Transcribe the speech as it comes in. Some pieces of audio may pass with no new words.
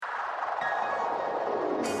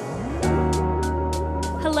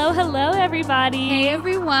Hello, everybody. Hey,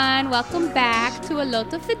 everyone. Welcome back to A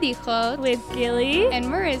Lot of Fedichot with Gilly and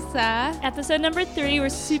Marissa. Episode number 3. We're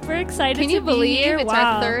super excited Can to you be believe here. it's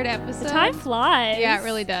our third episode? The time flies. Yeah, it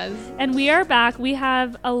really does. And we are back. We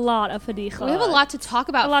have a lot of Fedichot. We have a lot to talk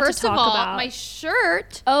about. First of all, about. my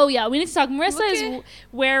shirt. Oh, yeah. We need to talk. Marissa is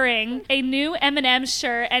wearing a new M&M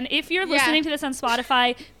shirt. And if you're listening to this on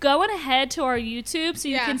Spotify, go on ahead to our YouTube so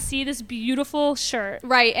you can see this beautiful shirt.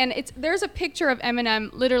 Right. And there's a picture of Eminem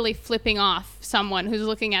literally flipping off someone who's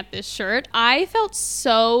looking at this shirt. I felt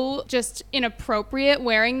so just inappropriate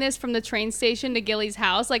wearing this from the train station to Gilly's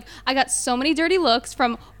house. Like, I got so many dirty looks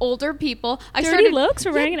from older people. Dirty looks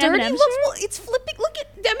for wearing an M&M shirt? Well, it's flipping. Look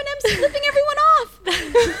at Eminem's flipping everyone off.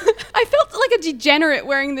 I felt like a degenerate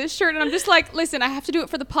wearing this shirt, and I'm just like, listen, I have to do it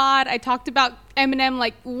for the pod. I talked about Eminem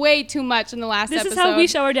like way too much in the last episode. This is how we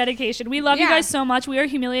show our dedication. We love you guys so much. We are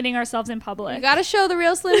humiliating ourselves in public. You gotta show the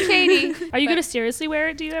real Slim Shady. Are you gonna seriously wear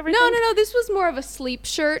it? Do you ever? No. This was more of a sleep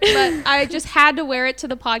shirt, but I just had to wear it to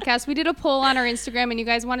the podcast. We did a poll on our Instagram, and you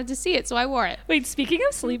guys wanted to see it, so I wore it. Wait, speaking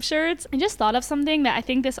of sleep shirts, I just thought of something that I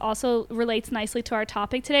think this also relates nicely to our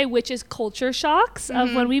topic today, which is culture shocks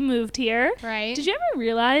of when we moved here. Right. Did you ever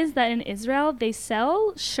realize that in Israel they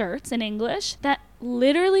sell shirts in English that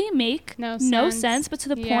literally make no sense, but to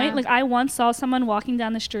the point, like, I once saw someone walking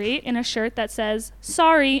down the street in a shirt that says,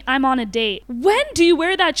 "Sorry, I'm on a date." When do you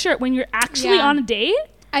wear that shirt? When you're actually on a date?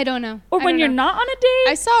 I don't know. Or when you're not on a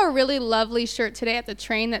date? I saw a really lovely shirt today at the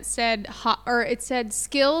train that said it said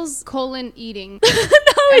skills : eating.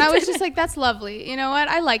 And I was just like, that's lovely. You know what?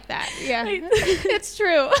 I like that. Yeah. It's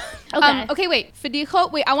true. Okay, wait.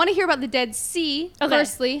 Fedichot. Wait, I want to hear about the Dead Sea.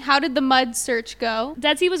 Firstly, how did the mud search go?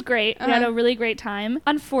 Dead Sea was great. We had a really great time.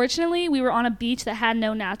 Unfortunately, we were on a beach that had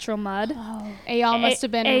no natural mud. Oh. Eyal must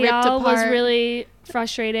have been ripped apart. Eyal was really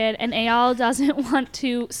frustrated, and Eyal doesn't want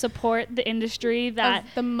to support the industry that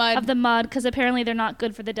of the mud because apparently they're not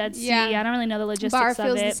good for the Dead Sea. Yeah. I don't really know the logistics of it. Bar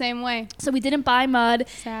feels the same way. So we didn't buy mud.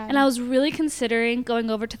 Sad. And I was really considering going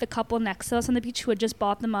over to the couple next to us on the beach who had just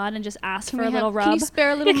bought the mud and just asked for a little rub. Can you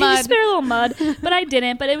spare a little mud? Can you spare a little mud? But I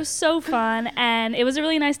didn't. But it was so fun, and it was a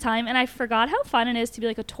really nice time. And I forgot how fun it is to be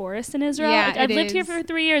like a tourist in Israel. Yeah, like, I've lived here for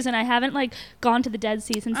 3 years, and I haven't like gone to the Dead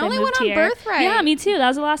Sea since I moved here. only went on Birthright. Yeah, me too. That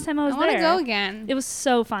was the last time I was there. I want to go again. It was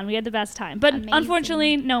so fun. We had the best time. But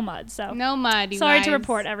unfortunately, no mud. So no mud, you Sorry guys. to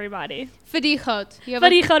report, everybody. Fedichot.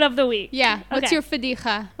 Fedichot of the week. Yeah. What's your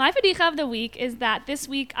fedicha? My fedicha of the week is that this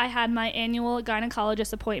week I had my annual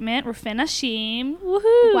gynecologist appointment, Rufin Hashim.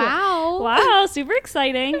 Woohoo! Wow, super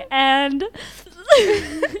exciting. And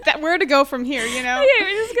where to go from here, you know? Yeah,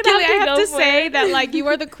 we're just gonna have to say that, like, you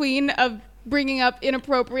are the queen of bringing up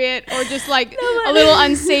inappropriate or just like a little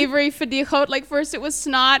unsavory fedichot. Like, first it was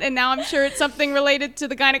snot, and now I'm sure it's something related to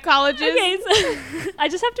the gynecologist. Okay, so I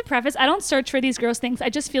just have to preface, I don't search for these gross things. I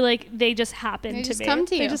just feel like they just happen to me. They just come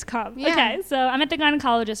to you. They just come. Yeah. Okay, so I'm at the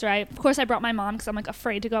gynecologist, right? Of course I brought my mom because I'm like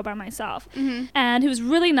afraid to go by myself. And he was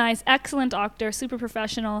really nice, excellent doctor, super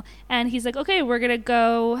professional. And he's like, okay, we're gonna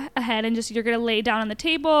go ahead and you're gonna lay down on the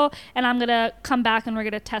table, and I'm gonna come back and we're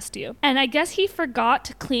gonna test you. And I guess he forgot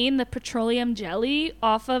to clean the petroleum jelly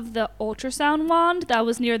off of the ultrasound wand that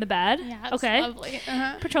was near the bed. Yeah, that's lovely.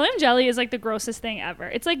 Petroleum jelly is like the grossest thing ever.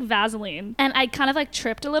 It's like Vaseline. And I kind of like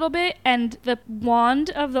tripped a little bit, and the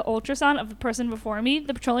wand of the ultrasound of the person before me,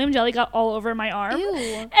 the petroleum jelly got all over my arm. Ew.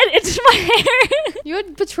 And it's my hair. You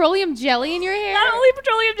had petroleum jelly in your hair? Not only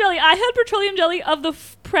petroleum jelly, I had petroleum jelly of the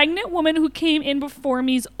pregnant woman who came in before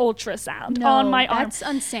me's ultrasound on my arm. That's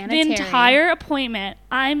unsanitary. The entire appointment,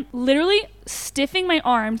 I'm literally stiffing my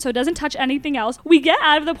arm so it doesn't touch anything else. We get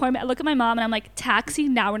out of the appointment, I look at my mom and I'm like, taxi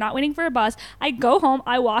now, we're not waiting for a bus. I go home,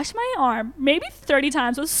 I wash my arm maybe 30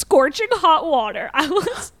 times with scorching hot water. I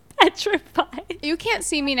was petrified. You can't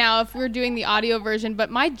see me now if we're doing the audio version,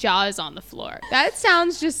 but my jaw is on the floor. That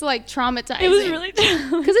sounds just like traumatizing. It was really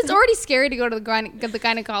because it's already scary to go to the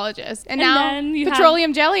gynecologist, and now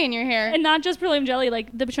petroleum jelly in your hair, and not just petroleum jelly,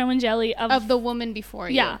 like the petroleum jelly of the woman before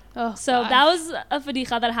you. Yeah. Oh, so that was a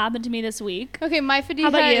fedicha that happened to me this week. Okay, my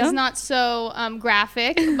fedicha is not so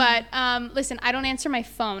graphic, but listen, I don't answer my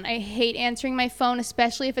phone. I hate answering my phone,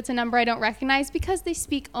 especially if it's a number I don't recognize, because they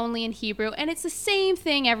speak only in Hebrew, and it's the same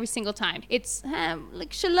thing every single time. It's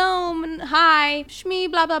like shalom and hi,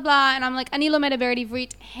 shmi, blah, blah, blah. And I'm like, ani lomed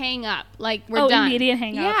ivrit, hang up. Like, we're done. Immediate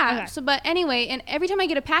hang up. Yeah. Okay. So, but anyway, and every time I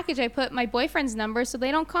get a package, I put my boyfriend's number so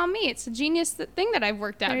they don't call me. It's a genius thing that I've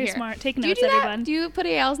worked out Very here. smart. Take do notes, you do everyone. That? Do you put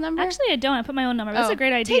Eyal's number? Actually, I don't. I put my own number. That's a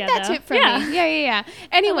great idea, Take that tip from me. Yeah.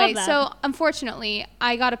 Anyway, so unfortunately,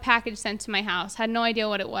 I got a package sent to my house. Had no idea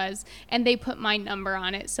what it was. And they put my number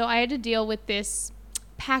on it. So I had to deal with this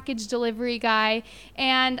package delivery guy,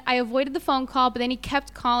 and I avoided the phone call, but then he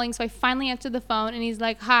kept calling, so I finally answered the phone, and he's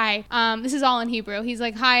like, hi, this is all in Hebrew. He's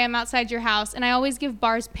like, hi, I'm outside your house. And I always give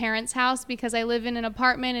Bar's parents' house because I live in an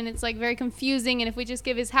apartment, and it's like very confusing, and if we just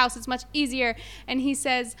give his house, it's much easier. And he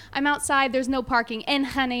says, I'm outside, there's no parking, en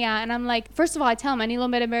Hanaya. And I'm like, first of all, I tell him, אני לא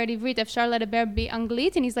מדבר עברית, אפשר לדבר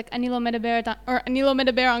באנגלית? And he's like, אני לא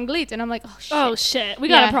מדבר אנגלית. And I'm like, oh shit, we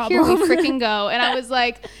got a problem. Here we freaking go. And I was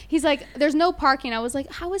like, he's like, there's no parking. I was like,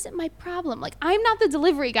 how is it my problem? Like, I'm not the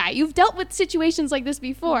delivery guy. You've dealt with situations like this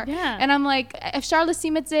before. Yeah. And I'm like, אפשר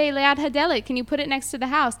לשים את זה ליד הדלת? Can you put it next to the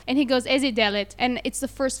house? And he goes, איזה דלת? And it's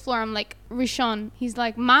the first floor. I'm like, Rishon. He's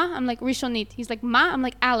like, ma? I'm like, Rishonit. He's like, ma? I'm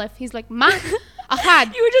like, Aleph. He's like, ma?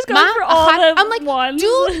 Ahad. You were just going for all the I'm like, ones.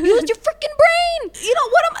 dude, use your freaking brain. You know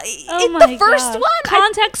what? Oh it's the first one.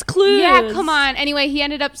 Context clues. Yeah, come on. Anyway, he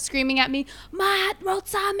ended up screaming at me, Ma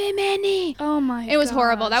rotza mimeni. Oh my god. It was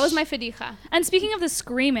horrible. That was my fadicha. And speaking of the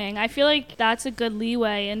screaming, I feel like that's a good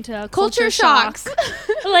leeway into culture shocks.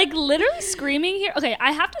 Like literally screaming here. Okay,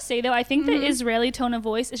 I have to say though, I think the Israeli tone of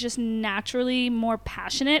voice is just naturally more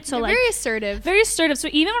passionate. So they're like very assertive. Very assertive. So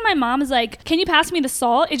even when my mom is like, can you pass me the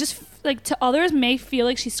salt? It just like to others may feel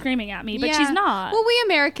like she's screaming at me, but she's not. Well, we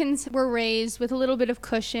Americans were raised with a little bit of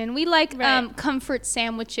cushion. We like comfort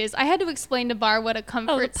sandwiches. I had to explain to Bar what a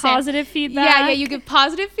comfort positive feedback. Yeah, you give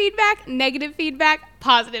positive feedback, negative feedback,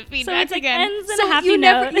 positive feedback. So it's like again. ends in a happy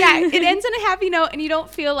note. It ends in a happy note, and you don't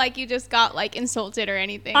feel like you just got like insulted or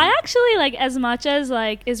anything. I actually like, as much as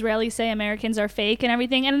like Israelis say Americans are fake and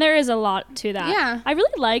everything, and there is a lot to that. Yeah. I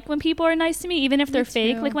really like when people are nice to me, even if they're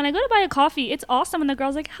fake. Like when I go to buy a coffee, it's awesome when the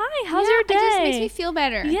girl's like, hi, how's your day? It just makes me feel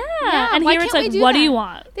better. Yeah. And here it's like, what do you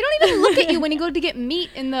want? They don't even look at you when you go to get meat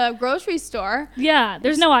in the grocery store. Yeah,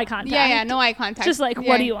 there's no eye contact. Yeah, no eye contact. Just like,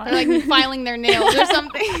 what do you want? They're like filing their nails or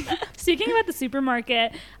something. Speaking about the supermarket,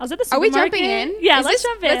 I was at the supermarket. Are we jumping in? Yeah, let's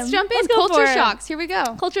jump in. Let's jump in. Let's go Culture for it. shocks. Here we go.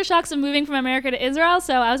 Culture shocks of moving from America to Israel.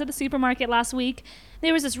 So I was at the supermarket last week.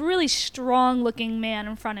 There was this really strong looking man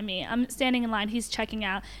in front of me. I'm standing in line. He's checking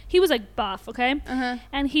out. He was like buff, okay?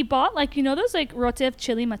 And he bought like, you know those like rotev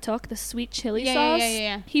chili matok, the sweet chili sauce?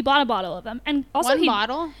 Yeah. He bought a bottle of them. And also one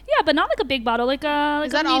bottle? Yeah, but not like a big bottle. Like a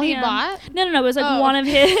Is that all he bought? No. It was like one of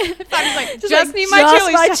his. I thought he was like, just like, need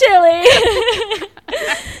my chili.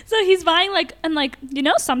 So he's buying like, and like, you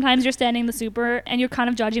know, sometimes you're standing in the super and you're kind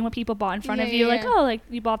of judging what people bought in front of you. Like, oh, like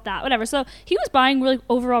you bought that, whatever. So he was buying really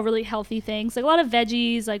overall really healthy things, like a lot of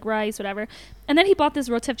veggies, like rice, whatever. And then he bought this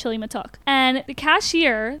rotev chili matok. And the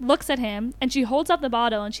cashier looks at him and she holds up the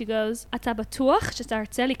bottle and she goes, "Ata batuach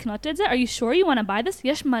shetartze liknot et ze? Are you sure you want to buy this?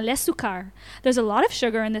 Yesh maleh sukar. There's a lot of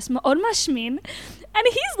sugar in this. Ma'od mashmin." And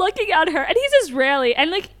he's looking at her and he's Israeli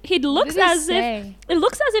and like he looks as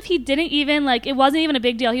if he didn't even like, it wasn't even a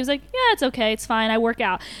big deal. He was like, yeah, it's okay, it's fine, I work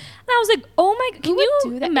out. And I was like, oh my, can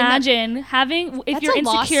you imagine having, if you're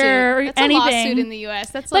insecure or that's anything. That's a lawsuit in the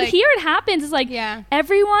US. But like, here it happens. It's like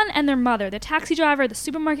everyone and their mother, the taxi driver, the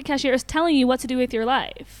supermarket cashier is telling you what to do with your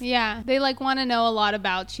life. Yeah. They like want to know a lot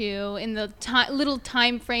about you in the little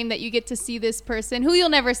time frame that you get to see this person who you'll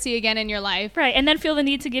never see again in your life. Right. And then feel the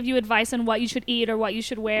need to give you advice on what you should eat or what you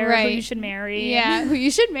should wear or who you should marry. Yeah. Who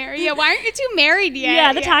you should marry. Yeah. Why aren't you two married yet?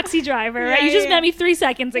 Yeah. The taxi driver. Right. You just met me 3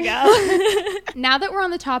 seconds ago. Now that we're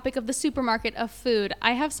on the topic of the supermarket of food,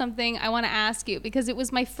 I have something I want to ask you because it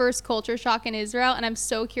was my first culture shock in Israel and I'm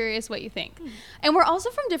so curious what you think. And we're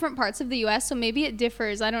also from different parts of the US, so maybe it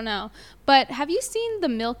differs, I don't know. But have you seen the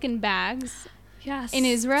milk in bags? Yes. In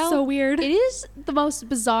Israel? So weird. It is the most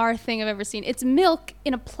bizarre thing I've ever seen. It's milk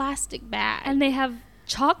in a plastic bag. And they have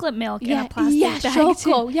chocolate milk in a plastic bag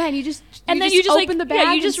choco. too. Yeah, and you just open the bag.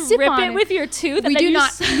 Yeah, you just rip it with your tooth. We do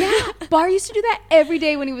not. Yeah, Bar used to do that every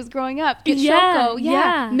day when he was growing up. Get choco.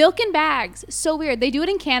 Yeah, milk in bags. So weird. They do it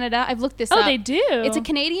in Canada. I've looked this up. Oh, they do. It's a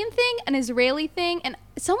Canadian thing, an Israeli thing, and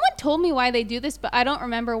someone told me why they do this, but I don't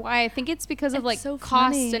remember why. I think it's because of like so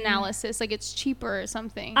cost analysis. Like it's cheaper or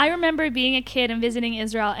something. I remember being a kid and visiting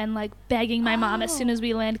Israel and like begging my mom as soon as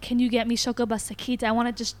we land, can you get me choco basakit? I want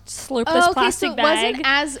to just slurp this plastic bag. So it wasn't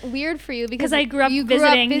as weird for you because I grew up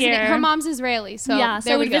visiting here. Her mom's Israeli, so yeah,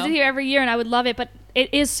 so I would visit here every year and I would love it, but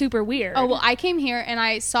it is super weird. Oh, well, I came here and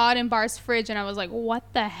I saw it in Bar's fridge and I was like, what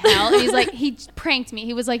the hell? And he's like, he pranked me.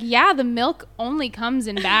 He was like, yeah, the milk only comes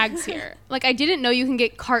in bags here. Like, I didn't know you can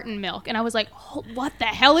get carton milk. And I was like, oh, what the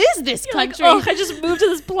hell is this country? Like, oh, I just moved to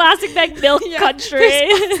this plastic bag milk country.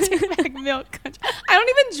 Plastic bag milk country. I don't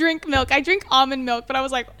even drink milk. I drink almond milk, but I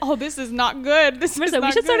was like, oh, this is not good. We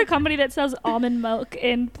should start a company that sells almond milk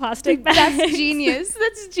in plastic bags. That's genius.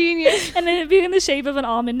 That's genius. And then it'd be in the shape of an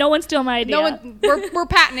almond. No one steal my idea. We're We're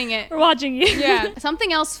patenting it. We're watching you. Yeah.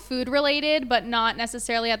 Something else food related, but not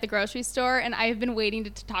necessarily at the grocery store. And I've been waiting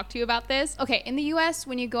to talk to you about this. Okay. In the US,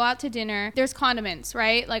 when you go out to dinner, there's condiments,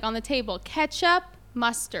 right? Like on the table, ketchup,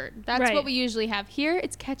 mustard. That's what we usually have. Here,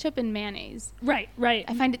 it's ketchup and mayonnaise. Right.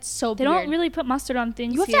 I find it so They weird. don't really put mustard on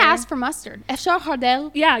things. You have to ask for mustard. Efshar Hardel.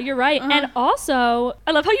 Yeah, you're right. And also,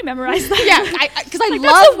 I love how you memorize that. Yeah, because I like, love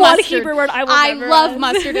that's the one mustard. Hebrew word I will I memorize. love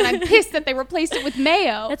mustard, and I'm pissed that they replaced it with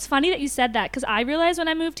mayo. It's funny that you said that, because I realized when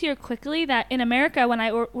I moved here quickly that in America, when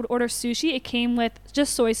I would order sushi, it came with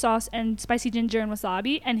just soy sauce and spicy ginger and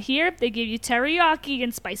wasabi. And here, they give you teriyaki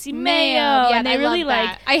and spicy mayo. Yeah, and they really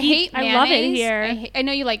that. I hate mayonnaise. I love it here. I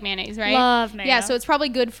know you like mayonnaise, right? Love mayo. Yeah, so it's probably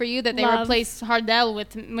good for you that they replace Hardel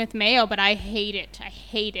with mayo, but I hate it. I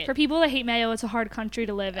hate it. For people that hate mayo, it's a hard country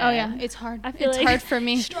to live in. Oh yeah, it's hard. I feel it's like hard for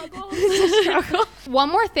me. Struggle. It's a struggle. One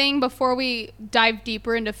more thing before we dive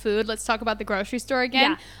deeper into food, let's talk about the grocery store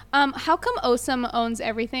again. Yeah. How come Osem owns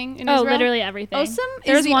everything in Israel? Literally everything. Osem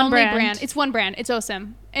There's is the one only brand. It's one brand. It's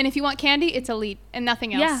Osem. And if you want candy, it's Elite and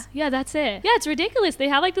nothing else. Yeah, that's it. Yeah, it's ridiculous. They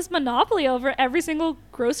have like this monopoly over every single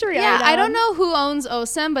grocery item. Yeah, I don't know who owns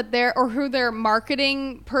Osem, but or who their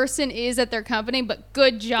marketing person is at their company, but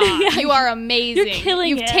good job. You are amazing. You're killing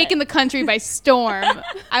You've it. taken the country by storm.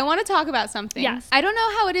 I want to talk about something. Yes. I don't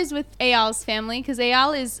know how it is with Eyal's family, because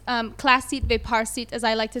Eyal is Klasit ve Parsit, as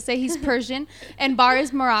I like to say. He's Persian, and Bar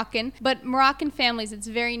is Moroccan. But Moroccan families, it's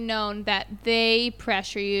very known that they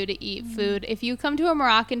pressure you to eat food. If you come to a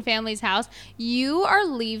Moroccan family's house, you are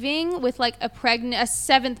leaving with like a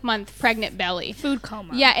 7th-month pregnant belly. Food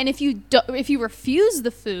coma. Yeah, and if you refuse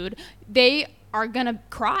the food, they are gonna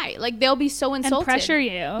cry. Like, they'll be so insulted and pressure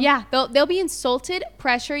you. Yeah, they'll be insulted,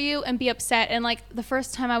 pressure you, and be upset. And like the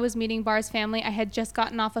first time I was meeting Bar's family, I had just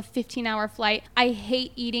gotten off a 15-hour flight. I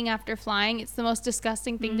hate eating after flying. It's the most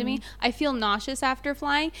disgusting thing to me. I feel nauseous after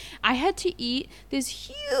flying. I had to eat this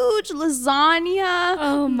huge lasagna.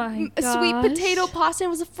 Oh my god. Sweet potato pasta. It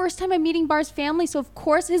was the first time I'm meeting Bar's family, so of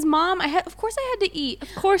course his mom. I had to eat.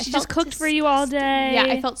 Of course, she just cooked for you all day. Yeah,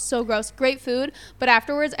 I felt so gross. Great food, but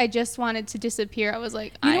afterwards I just wanted to disappear. I was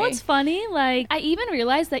like, you know what's funny? Like, I even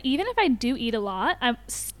realized that even if I do eat a lot, I'm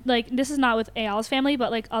like, this is not with Eyal's family,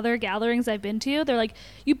 but like other gatherings I've been to, they're like,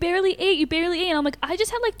 you barely ate, and I'm like, I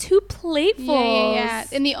just had like 2 platefuls. Yeah.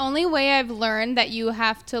 And the only way I've learned that you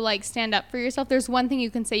have to like stand up for yourself, there's one thing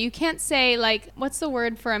you can say. You can't say like, what's the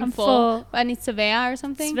word for I'm full? Ani svea or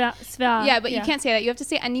something. Svea. Yeah, but you can't say that. You have to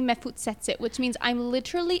say ani mefutsetset, which means I'm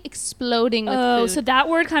literally exploding with food. So that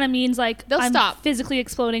word kind of means like they'll I'm stop physically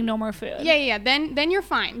exploding, no more food. Yeah. Then you're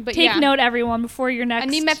fine. But take note, everyone, before your next.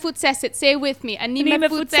 Ani mefutsetset. Say it with me. Ani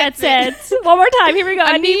mefutsetset. One more time. Here we go.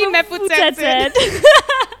 Ani mefutsetset.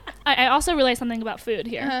 I also realized something about food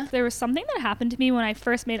here. Uh-huh. There was something that happened to me when I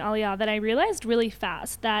first made Aliyah that I realized really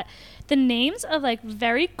fast, that the names of like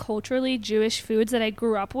very culturally Jewish foods that I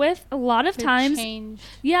grew up with, a lot of times,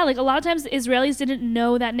 like a lot of times the Israelis didn't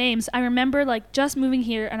know that names. I remember like just moving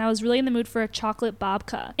here and I was really in the mood for a chocolate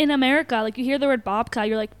babka. In America, like you hear the word babka,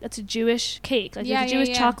 you're like, that's a Jewish cake. Like it's a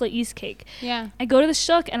Jewish chocolate yeast cake. Yeah. I go to the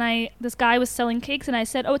shuk and this guy was selling cakes and I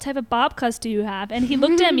said, oh, what type of babkas do you have? And he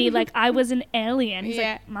looked at me like I was an alien. He's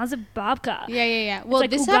like, Ma's a babka. Yeah. Well, like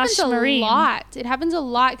this happens a lot. It happens a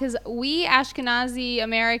lot because we Ashkenazi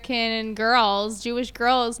American girls, Jewish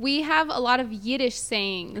girls, we have a lot of Yiddish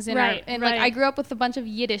sayings in like I grew up with a bunch of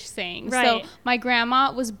Yiddish sayings. So my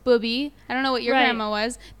grandma was booby. I don't know what your grandma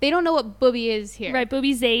was. They don't know what booby is here. Right,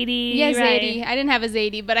 booby zaidi. Yeah, zaidi. I didn't have a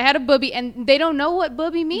zaidi, but I had a booby, and they don't know what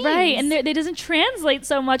booby means. Right, and it doesn't translate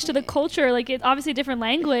so much to the culture. Like, it's obviously a different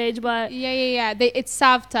language, but yeah. It's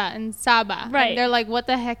savta and saba. Right. And they're like, what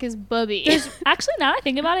the heck is booby? Actually, now that I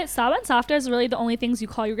think about it, saba and savta is really the only things you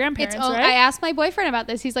call your grandparents, right? I asked my boyfriend about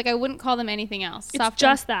this. He's like, I wouldn't call them anything else. It's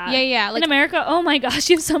just that. Yeah. Like, in America, oh my gosh,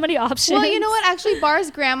 you have so many options. Well, you know what? Actually, Bar's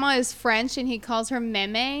grandma is French, and he calls her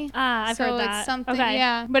Meme. I've heard that. So it's something, okay.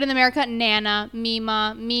 Yeah. But in America, Nana,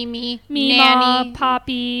 Mima, Mimi, Nanny,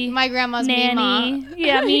 Poppy. My grandma's Nanny. Mima.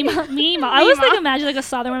 Yeah, Mima. I always like imagine like a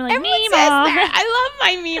southern woman like Everyone Mima. says that. I love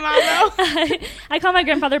my Mima, though. I call my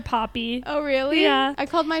grandfather Poppy. Oh, really? Yeah. I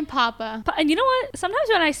called mine Papa. And you know what? Sometimes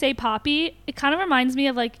when I say Poppy, it kind of reminds me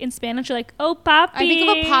of like in Spanish, you're like, oh, Poppy. I think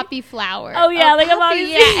of a poppy flower. Oh, yeah. Like Poppy, a poppy.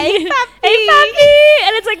 yeah. Hey, Poppy. Hey, Poppy.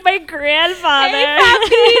 And it's like my grandfather. Hey,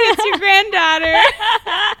 Poppy. It's your granddaughter.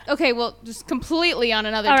 Okay, well, just completely on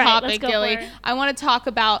another topic, Gilly. I want to talk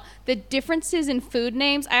about the differences in food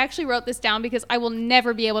names. I actually wrote this down because I will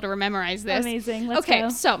never be able to memorize this. Amazing. Let's go.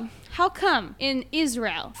 So how come in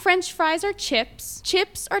Israel French fries are chips,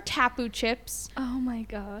 chips are tapu chips, Oh my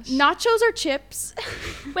gosh. nachos are chips,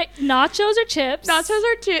 Wait, nachos or chips? nachos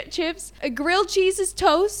are chips, grilled cheese is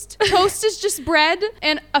toast, toast is just bread,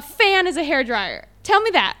 and a fan is a hairdryer. Tell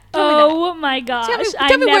me that. Tell me that. Oh my gosh. Tell me I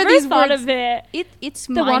where never these thought words- of it. It's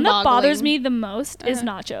The one that mind-boggling. bothers me the most is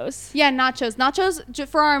nachos. Yeah, nachos. Nachos,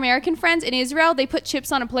 for our American friends in Israel, they put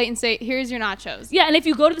chips on a plate and say, here's your nachos. Yeah, and if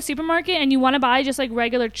you go to the supermarket and you want to buy just like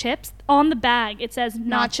regular chips, on the bag it says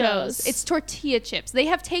nachos. It's tortilla chips. They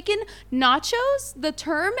have taken nachos, the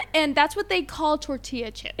term, and that's what they call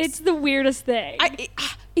tortilla chips. It's the weirdest thing.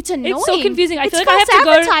 It's annoying. It's so confusing. I It's feel like I have false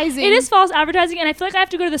to advertising. It is false advertising, and I feel like I have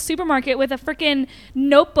to go to the supermarket with a freaking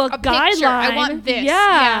notebook A guideline. picture. I want this.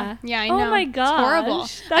 Yeah. Yeah, I know. Oh my It's gosh. horrible.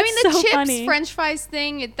 That's I mean, the so chips, funny. French fries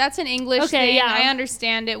thing, that's an English Okay, thing. yeah. I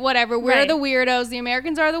understand it. Whatever. We're Right. the weirdos. The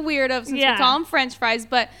Americans are the weirdos since Yeah. we call them French fries.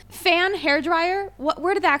 But fan, hairdryer,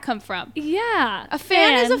 where did that come from? Yeah. A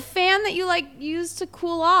fan is a fan that you like use to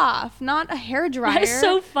cool off, not a hairdryer. That is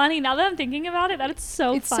so funny. Now that I'm thinking about it, that is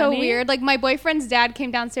so It's funny. so weird. Like my boyfriend's dad came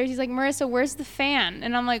downstairs. He's like, Marissa, where's the fan?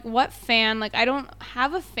 And I'm like, what fan? Like I don't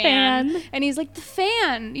have a fan. And he's like, the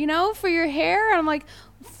fan, for your hair. And I'm like,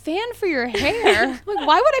 fan for your hair? I'm like,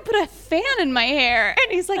 why would I put a fan in my hair?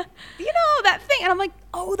 And he's like, that thing. And I'm like,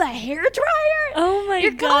 oh, the hair dryer? Oh my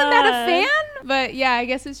You're god. calling that a fan? But yeah, I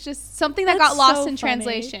guess it's just something that That's got lost so in funny.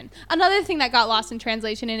 translation. Another thing that got lost in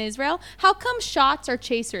translation in Israel, how come shots are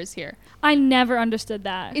chasers here? I never understood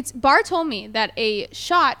that. Bar told me that a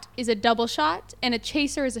shot is a double shot and a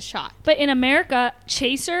chaser is a shot. But in America,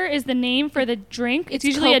 chaser is the name for the drink. It's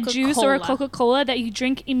usually a juice or a Coca-Cola. Coca-Cola that you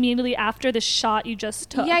drink immediately after the shot you just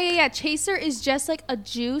took. Yeah. Chaser is just like a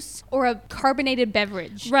juice or a carbonated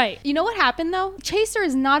beverage. Right. You know what happened though? Chaser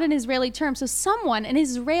is not an Israeli term. So an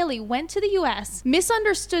Israeli went to the US,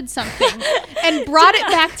 misunderstood something, and brought it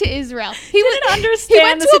back to Israel. He Didn't understand He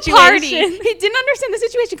went the to a party. situation. He didn't understand the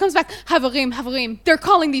situation. Comes back, Havarim. They're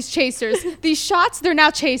calling these chasers. These shots, they're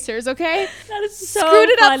now chasers, okay? That is so Screwed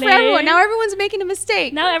it up for funny. everyone. Now everyone's making a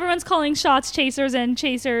mistake. Now everyone's calling shots chasers and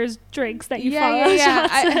chasers drinks that you follow. Yeah.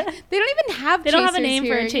 Shots. They don't even have They don't have a chasers name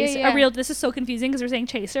for here. a chaser. Yeah. This is so confusing because we're saying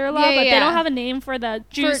chaser a lot, Yeah, but yeah. they don't have a name for the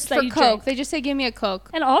juice for that you Coke. drink. They just say, give me a Coke.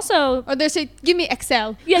 And also, Or they say, give me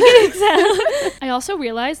Excel. yeah, I also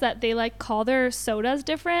realized that they call their sodas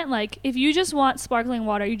different. Like if you just want sparkling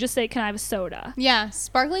water, you just say, "Can I have a soda?" Yeah,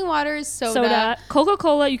 sparkling water is soda.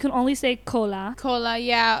 Coca-Cola, you can only say cola. Cola,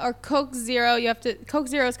 yeah, or Coke Zero. You have to Coke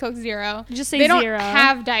Zero is Coke Zero. You just say they don't zero.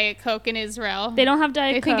 have Diet Coke in Israel. They don't have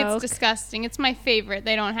Diet I Coke. think it's disgusting. It's my favorite.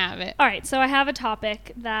 They don't have it. All right, so I have a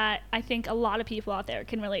topic that I think a lot of people out there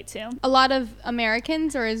can relate to. A lot of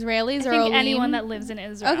Americans or Israelis I or think Olim. anyone that lives in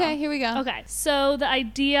Israel. Okay, here we go. Okay, so the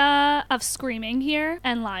idea of screaming here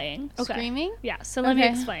and lying. Okay. Screaming? Yeah, so let me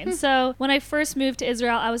Okay. explain. So when I first moved to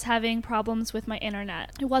Israel, I was having problems with my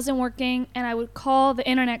internet. It wasn't working, and I would call the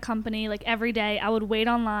internet company every day. I would wait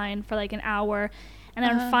online for an hour. And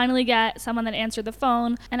I would finally get someone that answered the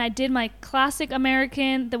phone. And I did my classic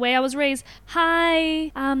American, the way I was raised.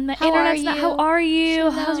 Hi, my internet's not. How are you?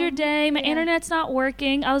 How's your day? My internet's not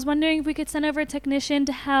working. I was wondering if we could send over a technician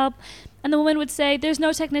to help. And the woman would say, "There's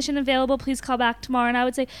no technician available. Please call back tomorrow." And I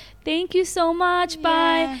would say, "Thank you so much.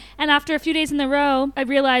 Bye." And after a few days in a row, I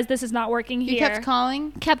realized this is not working here. You kept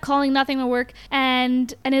calling? Kept calling, nothing would work.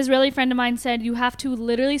 And an Israeli friend of mine said, "You have to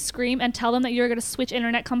literally scream and tell them that you're going to switch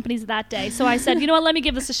internet companies that day." So I said, "You know what? Let me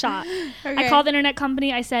give this a shot." Okay. I called the internet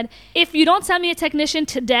company. I said, "If you don't send me a technician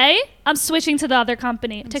today, I'm switching to the other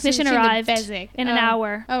company." Technician switching to arrived Bezik. in an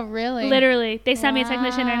hour. Oh, really? Literally, they sent me a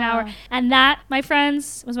technician in an hour. Wow. And that, my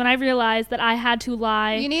friends, was when I realized that I had to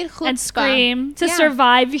lie You need and chutzpah. scream to Yeah.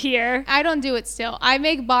 survive here. I don't do it still. I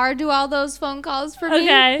make Bar do all those phone calls for me.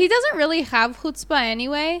 Okay. He doesn't really have chutzpah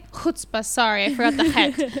anyway. Chutzpah, sorry, I forgot the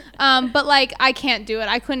het. But I can't do it.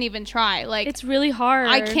 I couldn't even try. It's really hard.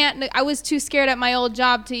 I can't. I was too scared at my old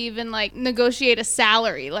job to even negotiate a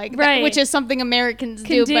salary, Right. which is something Americans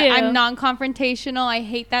Can do. But do. I'm non-confrontational. I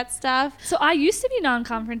hate that stuff. So I used to be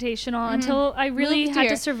non-confrontational until I really Moved had here.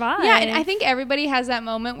 to survive. Yeah, and I think everybody has that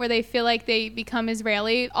moment where they feel like they become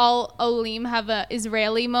Israeli. All Olim have a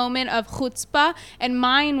Israeli moment of chutzpah, and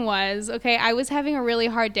mine was, I was having a really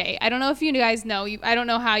hard day. I don't know if you guys know. I don't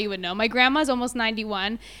know how you would know. My grandma's almost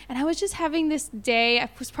 91, and I was just having this day. I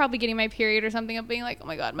was probably getting my period or something of being like, oh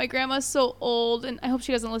my God, my grandma's so old, and I hope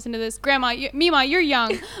she doesn't listen to this. Grandma, Mima, you're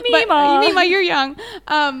young. Mima, you're young.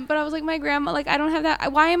 But I was like, my grandma, I don't have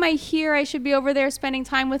that. Why am I here? I should be over there spending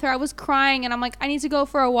time with her. I was crying, and I'm like, I need to go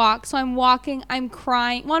for a walk. So I'm walking, I'm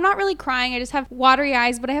crying. Well, I'm not really really crying. I just have watery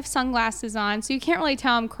eyes, but I have sunglasses on, so you can't really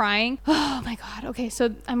tell I'm crying. Oh my God. Okay,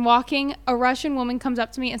 so I'm walking. A Russian woman comes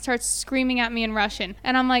up to me and starts screaming at me in Russian.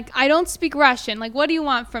 And I'm like, I don't speak Russian. Like, what do you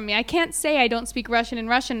want from me? I can't say I don't speak Russian in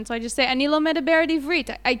Russian, so I just say, Ani lo medaber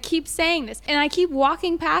ivrit. I keep saying this. And I keep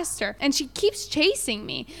walking past her, and she keeps chasing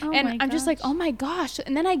me. And I'm just like, oh my gosh.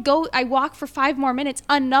 And then I walk for 5 more minutes.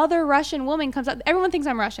 Another Russian woman comes up. Everyone thinks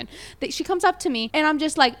I'm Russian. She comes up to me, and I'm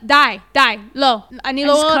just like, die, lo, ani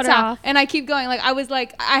lo. And I keep going. Like,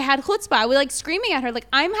 I had chutzpah. I was like screaming at her, like,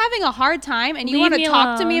 I'm having a hard time, and you want to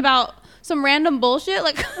talk to me about some random bullshit?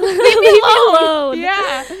 Like, leave me alone.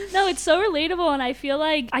 Yeah. No, it's so relatable, and I feel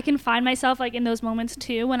like I can find myself like in those moments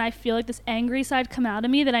too, when I feel like this angry side come out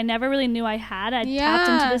of me that I never really knew I had. I tapped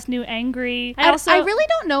into this new angry. I really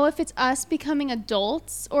don't know if it's us becoming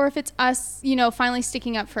adults or if it's us, finally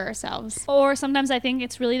sticking up for ourselves. Or sometimes I think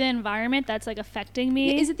it's really the environment that's like affecting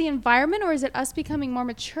me. Is it the environment, or is it us becoming more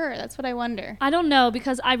mature? That's what I wonder. I don't know,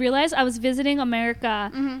 because I realized I was visiting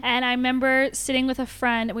America, and I remember sitting with a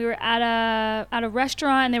friend. We were at a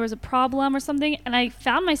restaurant, and there was a problem or something, and I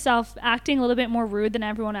found myself acting a little bit more rude than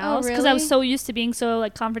everyone else, because I was so used to being so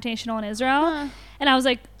like confrontational in Israel. And I was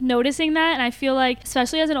like noticing that, and I feel like,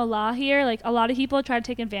 especially as an Olah here, like a lot of people try to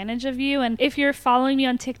take advantage of you. And if you're following me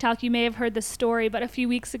on TikTok, you may have heard this story, but a few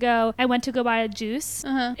weeks ago I went to go buy a juice.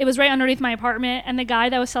 It was right underneath my apartment, and the guy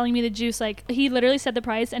that was selling me the juice, like, he literally said the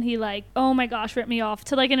price, and he like, oh my gosh, ripped me off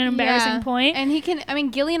to like an embarrassing point.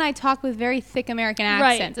 And Gilly and I talk with very thick American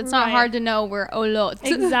accents. It's not hard to know we're Olot.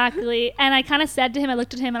 Exactly. And I kind of said to him, I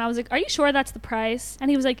looked at him and I was like, are you sure that's the price?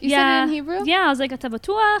 And he was like, you said it in Hebrew? Yeah. I was like, "Ata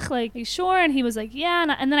batuach," like, are you sure? And he was like,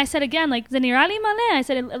 yeah. And then I said again, like, "Zenirali maleh." I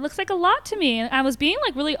said, it looks like a lot to me. And I was being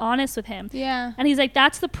like really honest with him. Yeah. And he's like,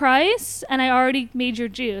 that's the price, and I already made your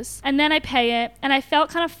juice. And then I pay it, and I felt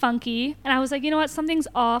kind of funky, and I was like, you know what, something's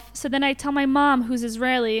off. So then I tell my mom, who's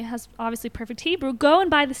Israeli, has obviously perfect Hebrew, go and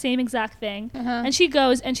buy the same exact thing. And she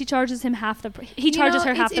goes and she charges him half the price. He charges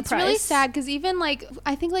her half the price. It's really sad, because even like,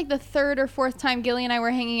 I think like the 3rd or 4th time Gilly and I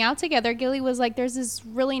were hanging out together, Gilly was like, there's this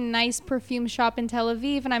really nice perfume shop in Tel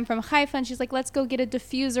Aviv, and I'm from Haifa, and she's like, let's go get a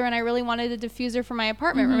diffuser. And I really wanted a diffuser for my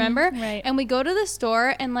apartment, remember? Right. And we go to the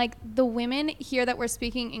store, and like the women here that were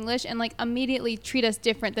speaking English and like immediately treat us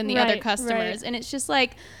different than the other customers. And it's just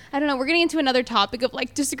like, I don't know, we're getting into another topic of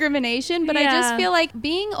like discrimination, but I just feel like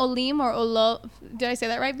being Olim or Olo, did I say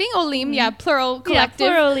that right? Being Olim, plural, collective.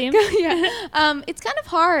 Yeah, plural Olim. It's kind of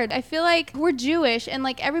hard. I feel like we're Jewish, and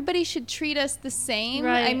like everybody should treat us the same.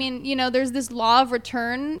 Right. I mean, there's this law of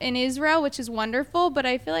return in Israel, which is wonderful, but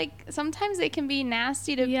I feel like sometimes it can be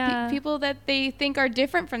nasty to people that they think are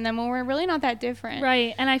different from them when we're really not that different.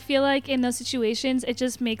 Right. And I feel like in those situations, it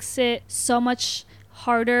just makes it so much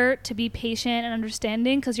harder to be patient and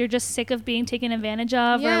understanding, because you're just sick of being taken advantage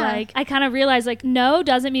of. Or like, I kind of realized like no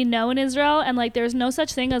doesn't mean no in Israel, and like there's no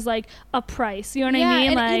such thing as like a price, you know what I mean?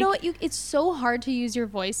 And like, you know what, it's so hard to use your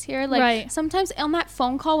voice here. Like sometimes on that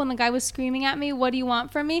phone call when the guy was screaming at me, what do you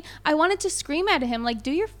want from me, I wanted to scream at him like,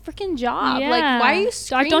 do your freaking job. Like, why are you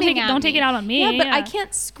screaming don't take it out on me. But I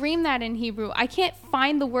can't scream that in Hebrew. I can't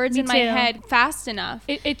find the words in my head fast enough.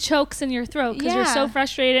 It chokes in your throat because you're so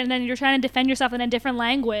frustrated, and then you're trying to defend yourself in a different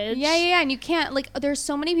language. And you can't, like, there's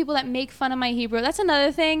so many people that make fun of my Hebrew. That's another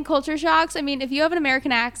thing, culture shocks. I mean, if you have an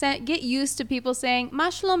American accent, get used to people saying ma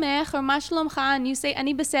shlomech or ma shlomcha, and you say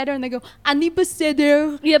ani beseder, and they go ani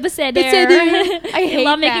beseder. Yeah, beseder. I hate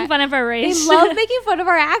love making fun of our race. They love making fun of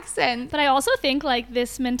our accent. But I also think like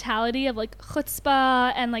this mentality of like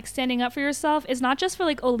chutzpah and like standing up for yourself is not just for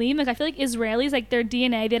like Olim. Like, I feel like Israelis, like their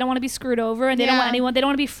DNA, they don't want to be screwed over, and they don't want anyone, they don't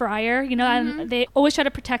want to be friar, and they always try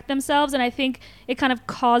to protect themselves. And I think it kind of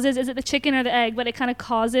causes, is it the chicken or the egg, but it kind of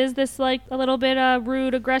causes this like a little bit of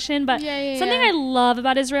rude aggression. But something I love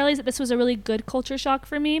about Israelis, that this was a really good culture shock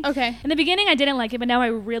for me. In the beginning I didn't like it, but now I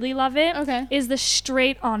really love it. Is the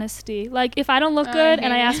straight honesty. Like, if I don't look good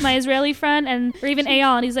and I ask my Israeli friend, and or even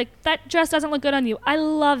Eyal, and he's like, that dress doesn't look good on you, I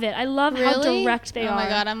love it. I love how direct they are. Oh my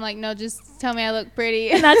god, I'm like, no, just tell me I look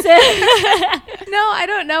pretty. And that's it. No, I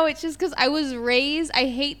don't know. It's just because I was raised, I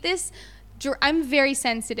hate this. I'm very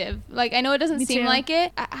sensitive. Like, I know it doesn't seem like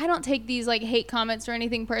it. I don't take these like hate comments or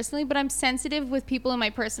anything personally, but I'm sensitive with people in my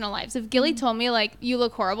personal lives. If Gilly told me like, you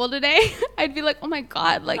look horrible today, I'd be like, oh my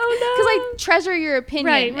god, like, because I treasure your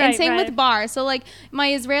opinion. And same with Bar. So like,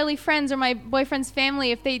 my Israeli friends or my boyfriend's family,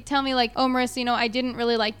 if they tell me like, oh Marissa, I didn't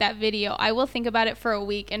really like that video, I will think about it for a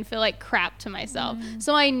week and feel like crap to myself.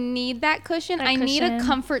 So I need that cushion. I need a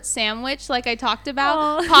comfort sandwich, like I talked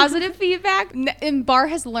about. Positive feedback. And Bar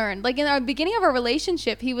has learned, like, in our beginning of our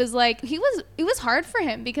relationship, he was like, it was hard for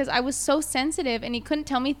him because I was so sensitive and he couldn't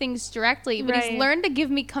tell me things directly, but he's learned to give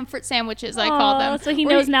me comfort sandwiches, I call them. So he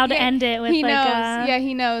knows now to end it with he knows.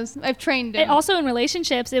 He knows. I've trained him. Also in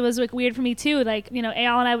relationships, it was like weird for me too. Like, you know,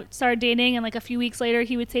 Eyal and I started dating, and like a few weeks later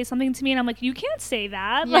he would say something to me and I'm like, you can't say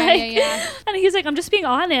that. And he's like, I'm just being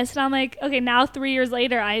honest. And I'm like, okay, now 3 years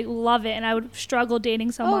later, I love it. And I would struggle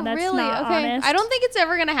dating someone that's not honest. I don't think it's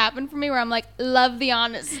ever going to happen for me where I'm like, love the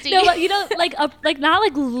honesty. No, but you know, like not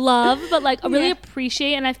like love, but like really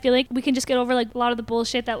appreciate. And I feel like we can just get over like a lot of the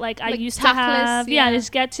bullshit that like I used to have.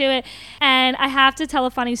 Just get to it. And I have to tell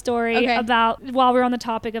a funny story about, while we're on the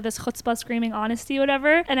topic of this chutzpah screaming honesty,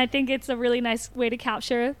 whatever. And I think it's a really nice way to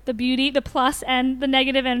capture the beauty, the plus and the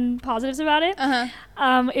negative and positives about it.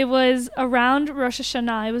 It was around Rosh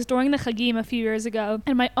Hashanah. It was during the Chagim a few years ago.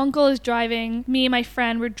 And my uncle is driving, me and my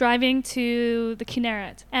friend were driving to the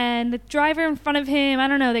Kinneret. And the driver in front of him, I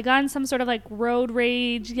don't know, they got in some sort of like road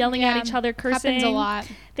rage, yelling at each other, cursing. Happens a lot.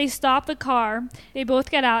 They stopped the car. They both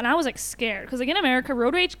get out. And I was like scared. Because like in America,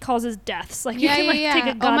 road rage causes deaths. Like you can like take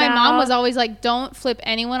a gun my out. mom was always like, don't flip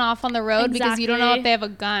anyone off on the road because you don't know if they have a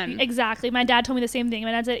gun. Exactly. My dad told me the same thing.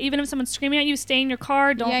 My dad said, even if someone's screaming at you, stay in your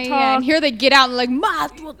car, don't talk. Yeah. And here they get out and like,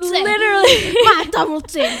 literally.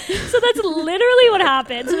 So that's literally what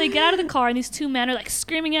happened. So they get out of the car and these two men are like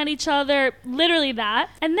screaming at each other. Literally that.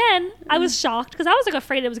 And then I was shocked because I was like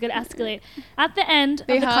afraid it was going to escalate. At the end of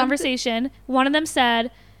the conversation, one of them said,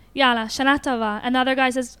 Yalla, Shana Tova. And the other guy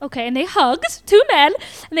says, okay. And they hugged, two men,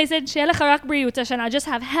 and they said, She'elech harak briyut Shana, just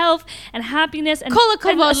have health and happiness and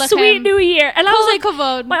a sweet new year. And I was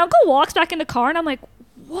like, my uncle walks back in the car and I'm like,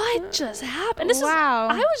 what just happened?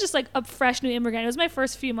 I was just like a fresh new immigrant. It was my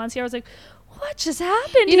first few months here. I was like, what just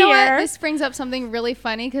happened You know what? This brings up something really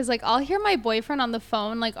funny because like I'll hear my boyfriend on the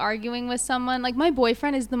phone like arguing with someone. Like my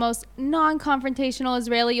boyfriend is the most non-confrontational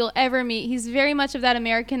Israeli you'll ever meet. He's very much of that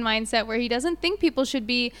American mindset where he doesn't think people should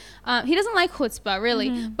be he doesn't like chutzpah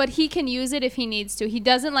really, but he can use it if he needs to. He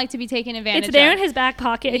doesn't like to be taken advantage of. It's there in his back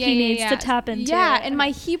pocket if he needs to tap into. And my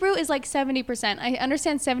Hebrew is like 70%. I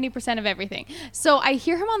understand 70% of everything. So I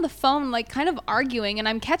hear him on the phone like kind of arguing and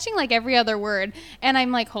I'm catching like every other word and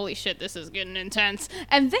I'm like, holy shit, this is getting intense.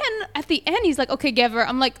 And then at the end he's like, okay, Gever.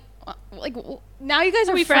 I'm like now you guys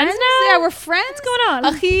are friends now? Yeah, we're friends. What's going on?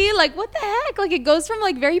 Achi, like what the heck? Like it goes from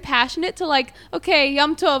like very passionate to like, okay,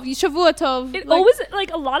 Yom Tov, Shavua Tov. It always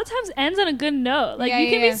like a lot of times ends on a good note. Like you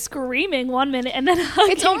can be screaming 1 minute and then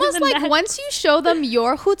hugging. It's almost like once you show them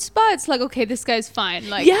your chutzpah, it's like, okay, this guy's fine.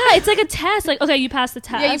 Like it's like a test. Like, okay, you passed the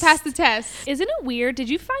test. Yeah, you passed the test. Isn't it weird? Did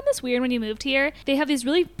you find this weird when you moved here? They have these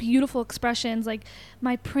really beautiful expressions like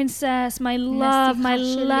my princess, my love, my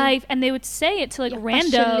life, and they would say it to like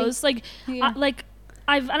randos. Like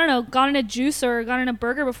I don't know, gone in a juice or gone in a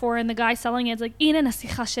burger before and the guy selling it's like Ina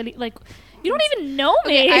nasicha sheli, like you don't even know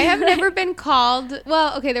me. Okay, I have never been called.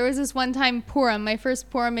 Well, okay, there was this one time Purim, my first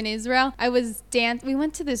Purim in Israel. I was we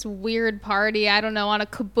went to this weird party, I don't know, on a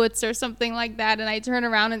kibbutz or something like that, and I turn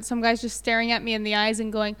around and some guy's just staring at me in the eyes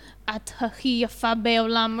and going, Atahi yafa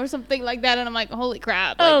be'olam, or something like that, and I'm like, holy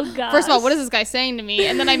crap. Like, oh god. First of all, what is this guy saying to me?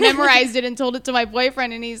 And then I memorized it and told it to my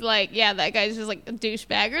boyfriend, and he's like, yeah, that guy's just like a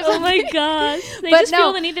douchebag or something. Oh my gosh. They just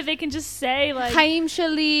feel the need that they can just say like Chaim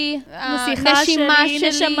sheli,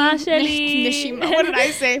 neshama sheli. Neshima. What did I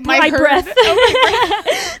say? My breath.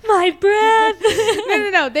 My breath.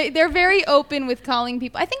 No. They're very open with calling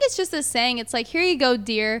people. I think it's just a saying. It's like, here you go,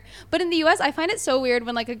 dear. But in the U.S., I find it so weird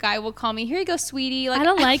when like a guy will call me, here you go, sweetie. Like, I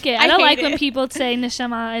don't like it. I don't like when people say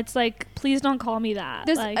neshama. It's like, please don't call me that.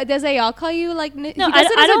 Does Eyal call you like? No, he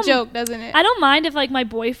does it as a joke, doesn't it? I don't mind if like my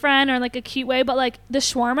boyfriend or like a cute way, but like the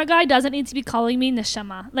shawarma guy doesn't need to be calling me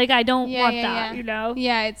neshama. Like I don't want that. You know?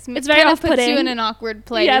 Yeah, it's very off-putting. Puts you in an awkward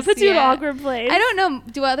place. Yeah, it puts you in an awkward place. I don't know.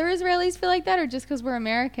 Do other Israelis feel like that, or just because we're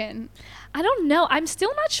American? I don't know. I'm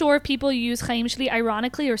still not sure if people use Chaim Sheli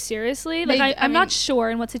ironically or seriously. Like I'm not sure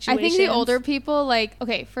in what situations. I think the older people, like,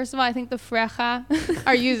 okay, first of all, I think the Frecha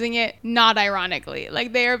are using it not ironically.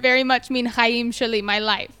 Like they are very much mean Chaim Sheli, my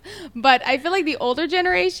life. But I feel like the older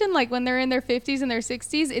generation, like when they're in their 50s and their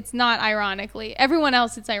 60s, it's not ironically. Everyone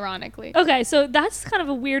else, it's ironically. Okay, so that's kind of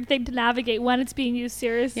a weird thing to navigate when it's being used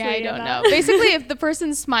seriously. Yeah, I don't know. Basically, if the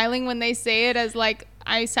person's smiling when they say it as like,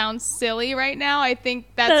 I sound silly right now, I think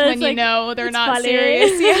that's when you know they're not funny.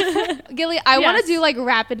 serious. Yeah. Gilly, I want to do like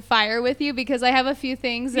rapid fire with you because I have a few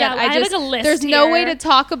things that I just have like a list there's no way to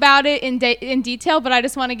talk about it in detail, but I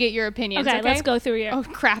just want to get your opinions. Okay, let's go through here. Oh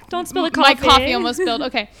crap! Don't spill the coffee. My coffee almost spilled.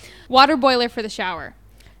 Okay, water boiler for the shower.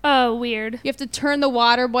 Oh, weird. You have to turn the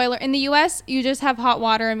water boiler. In the US, you just have hot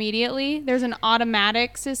water immediately. There's an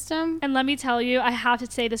automatic system. And let me tell you, I have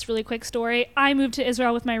to say this really quick story. I moved to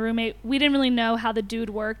Israel with my roommate. We didn't really know how the dude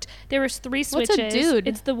worked. There was 3 switches. What's a dude?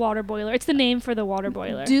 It's the water boiler. It's the name for the water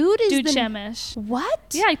boiler. Dude is Dude the... Shemesh. What?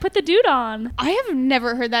 Yeah, you put the dude on. I have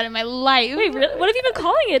never heard that in my life. Wait, really? What have you been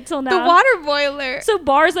calling it till now? The water boiler. So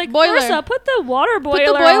bars like, boiler. Marissa, put the water boiler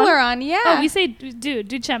Put the boiler on, yeah. Oh, we say dude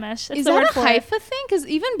Shemesh. That's is the that word a for Haifa it. thing? Because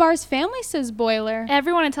even Bar's family says boiler.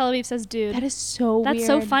 Everyone in Tel Aviv says dude. That is so That's weird.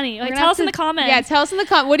 so funny. Like, We're tell gonna us in have the comments. Yeah, tell us in the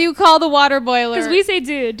comments. What do you call the water boiler? Because we say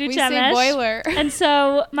dude we Shemesh. say boiler. And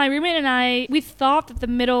so my roommate and I, we thought that the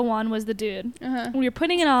middle one was the dude. Uh-huh. We were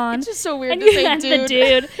putting it on. It's just so weird and to you say meant dude. the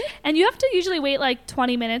dude. And you have to usually wait like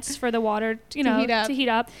 20 minutes for the water, to heat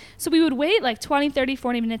up. So we would wait like 20, 30,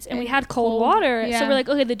 40 minutes and we had cold water. Yeah. So we're like,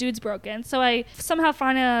 okay, the dude's broken. So I somehow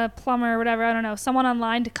find a plumber or whatever, I don't know, someone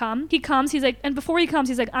online to come. He comes, he's like, and before he comes,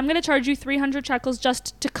 he's like, I'm going to charge you 300 shekels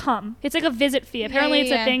just to come. It's like a visit fee. Apparently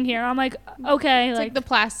it's a thing here. I'm like, okay. It's like the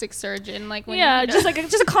plastic surgeon. Like when just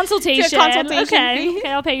a consultation. Fee. Okay,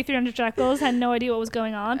 I'll pay you 300 shekels. Had no idea what was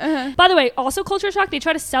going on. By the way, also culture shock, they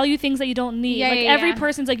try to sell you things that you don't need. Every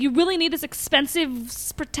person's like, you really need this expensive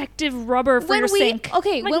protective rubber for your sink.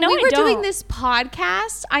 Okay, like, when no, we were I don't. doing this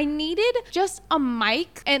podcast, I needed just a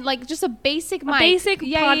mic and like just a basic mic.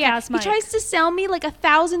 Podcast mic. He tries to sell me like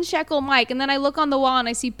 1,000 shekel mic, and then I look on the wall and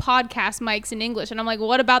I see podcast mics in English, and I'm like,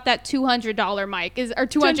 what about that $200 mic? Or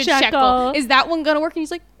 200 shekel? Is that one gonna work? And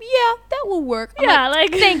he's like, yeah, that will work. I'm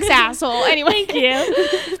like, thanks, asshole. Anyway, thank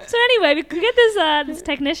you. So anyway, we get this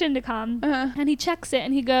technician to come, and he checks it,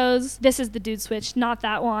 and he goes, "This is the dude switch, not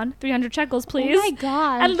that one. 300 shekels, please." Oh my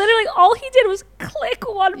god! And literally, all he did was click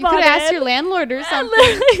one button. You could ask your landlord or something.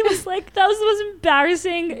 Literally, was like, that was the most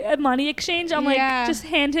embarrassing money exchange. I'm like, just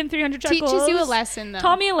hand him 300 shekels. Teaches you a lesson, though.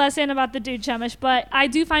 Taught me a lesson about the dude Shemesh, but I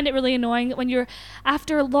do find it really annoying when you're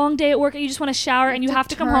after a long day at work and you just want to shower and you have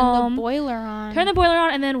to come home. Turn the boiler on. Turn the boiler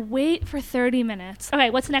on and then wait for 30 minutes. Okay,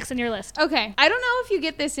 what's next on your list? Okay, I don't know if you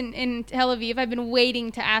get this in Tel Aviv. I've been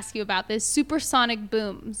waiting to ask you about this. Supersonic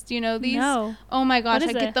booms. Do you know these? No. Oh my gosh,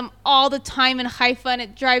 I get them all the time in Haifa and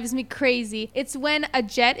it drives me crazy. It's when a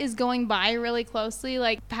jet is going by really closely,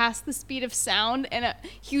 like past the speed of sound, and a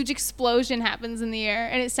huge explosion happens in the air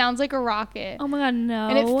and it sounds like a rocket. Oh my god, no.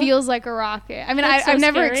 And it feels like a rocket. I mean, I've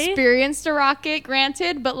never experienced a rocket,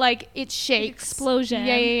 granted, but like it shakes. Explosion.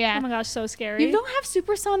 Yeah. Oh my gosh, so scary. You don't have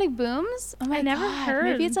supersonic booms? Oh my I never god. heard.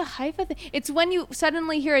 Maybe it's a Haifa thing. It's when you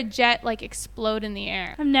suddenly hear a jet like explode in the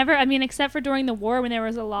air. Except for during the war when there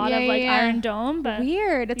was a lot of Iron Dome, but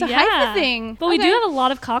weird. It's a Haifa thing. But we do have a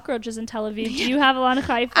lot of cockroaches in Tel Aviv. Do you have a lot of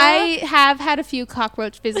Haifa? I have had a few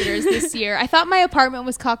cockroach visitors this year. I thought my apartment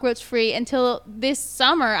was cockroach free until this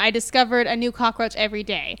summer I discovered a new cockroach every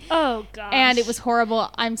day. Oh gosh. And it was horrible.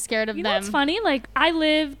 I'm scared of them. You know what's funny? Like, I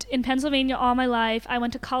lived in Pennsylvania all my life. I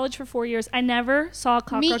went to college for 4 years. I never saw a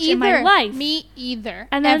cockroach in my life. Me either.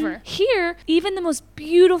 And ever. then here, even the most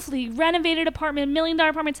beautifully renovated apartment, $1 million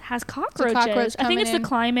apartments, has cockroaches. I think it's the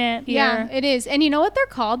climate here. Yeah, it is. And you know what they're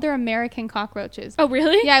called? They're American cockroaches. Oh,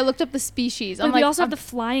 really? Yeah, I looked up the species. We also have the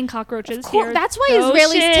flying cockroaches here. That's why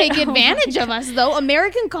Israelis take advantage of us, though.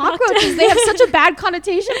 American cockroaches, they have such a bad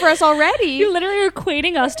connotation for us already. You literally are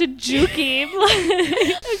equating us to Juki.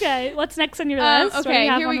 Okay, what's next on your list? Okay,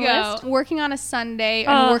 here we go. Working on a Sunday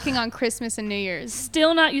and working on Christmas and New Year's.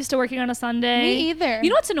 Still not used to working on a Sunday. Me either. You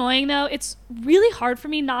know what's annoying, though? It's really hard for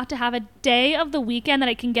me not to have a day of the weekend that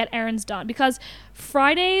I can get errands done, because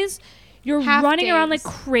Fridays you're running around like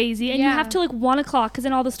crazy and you have to like 1 o'clock because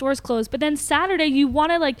then all the stores close. But then Saturday you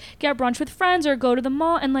want to like get brunch with friends or go to the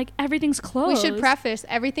mall and like everything's closed. We should preface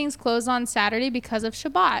everything's closed on Saturday because of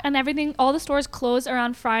Shabbat. And all the stores close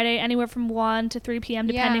around Friday anywhere from 1 to 3 p.m.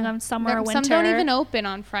 depending on summer or winter. Some don't even open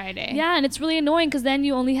on Friday. Yeah, and it's really annoying because then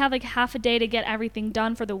you only have like half a day to get everything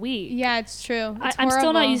done for the week. Yeah, it's true. I'm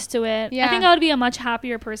still not used to it. Yeah. I think I would be a much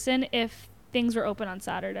happier person if things were open on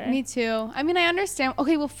Saturday. Me too. I mean, I understand.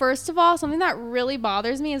 Okay, well, first of all, something that really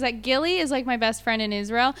bothers me is that Gilly is like my best friend in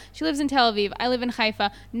Israel. She lives in Tel Aviv. I live in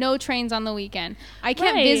Haifa. No trains on the weekend. I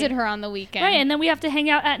can't visit her on the weekend. Right, and then we have to hang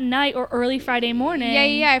out at night or early Friday morning.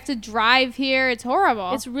 Yeah. I have to drive here. It's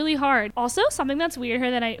horrible. It's really hard. Also, something that's weird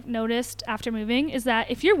here that I noticed after moving is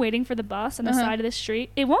that if you're waiting for the bus on the side of the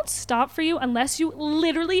street, it won't stop for you unless you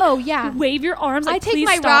literally wave your arms. Like, I take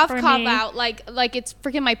my Rav-Kav out like it's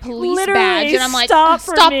freaking my police badge. badge, and I'm like,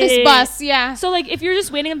 stop this bus. Yeah. So like if you're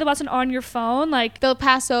just waiting on the bus and on your phone, like they'll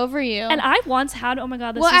pass over you. And I once had, oh my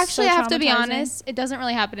god, this well, is actually, so I have to be traumatizing. honest, it doesn't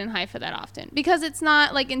really happen in Haifa that often because it's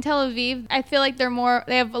not like in Tel Aviv. I feel like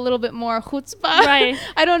they have a little bit more chutzpah. Right.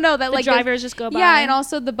 I don't know that the like drivers just go by. Yeah, and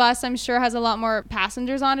also the bus I'm sure has a lot more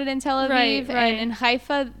passengers on it in Tel Aviv. Right. And in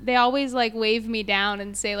Haifa, they always like wave me down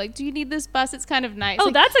and say like, "Do you need this bus?" It's kind of nice. Oh,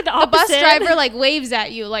 like, that's like the opposite. The bus driver like waves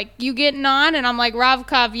at you like, "You getting on?" And I'm like,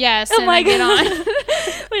 "Ravkov, yes." Oh and my I get on. god.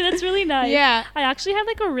 Wait, that's really nice. Yeah. I actually had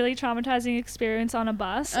like a really traumatizing experience on a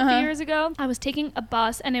bus a few years ago. I was taking a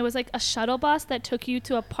bus and it was like a shuttle bus that took you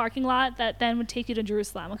to a parking lot that then would take you to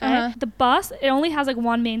Jerusalem. Okay. The bus, it only has like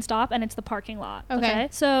one main stop and it's the parking lot. Okay.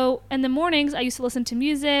 So in the mornings, I used to listen to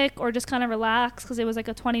music or just kind of relax because it was like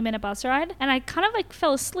a 20-minute bus ride. And I kind of like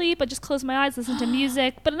fell asleep. I just closed my eyes, listened to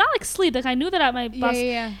music, but not like sleep. Like I knew that at my bus.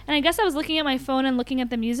 Yeah. And I guess I was looking at my phone and looking at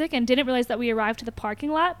the music and didn't realize that we arrived to the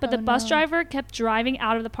parking lot. But the bus driver kept driving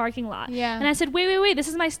out of the parking lot. Yeah. And I said, wait, this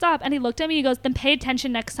is my stop. And he looked at me, he goes, then pay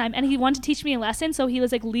attention next time. And he wanted to teach me a lesson, so he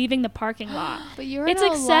was like leaving the parking lot. But you're it's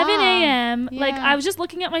like 7 a.m. Yeah. Like I was just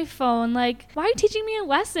looking at my phone, like, why are you teaching me a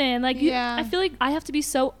lesson? Like I feel like I have to be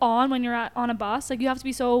so on when you're on a bus. Like you have to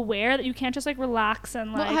be so aware that you can't just like relax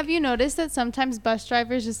and like. Well, have you noticed that sometimes bus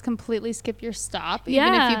drivers just completely skip your stop?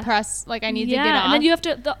 Even if you press like I need to get off. And then you have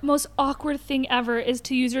to, the most awkward thing ever is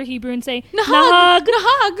to use your Hebrew and say Nahag.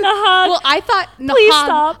 Nahag. Well, I thought Nahag. Please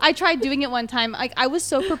stop. I tried doing it one time. Like I was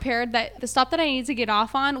so prepared that the stop that I needed to get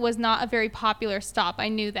off on was not a very popular stop. I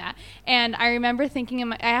knew that. And I remember thinking,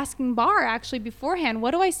 asking Bar actually beforehand,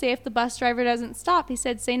 what do I say if the bus driver doesn't stop? He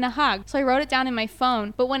said, say Nahag. So I wrote it down in my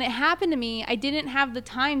phone. But when it happened to me, I didn't have the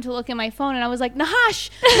time to look at my phone. And I was like, Nahash,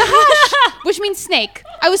 which means snake.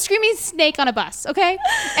 I was screaming snake on a bus, okay?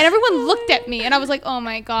 And everyone looked at me. And I was like, oh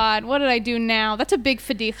my God, what did I do now? That's a big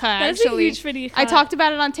fadicha, actually. That's a huge fadicha. I talked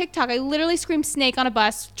about it on TikTok. I literally screamed snake on a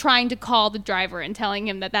bus trying to call the driver and telling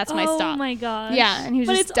him that that's my stop. Oh my gosh. Yeah, and he was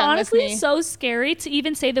but just done with me. But it's honestly so scary to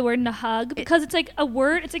even say the word nahag because it's like a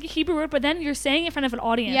word, it's like a Hebrew word, but then you're saying it in front of an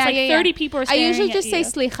audience. Yeah, like 30 people are staring at you. I usually just say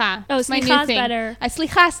slicha. Oh, it's my new slicha's thing. better.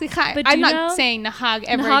 Slicha. But I'm not saying nahag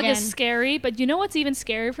ever nahag again. is scary, but you know what's even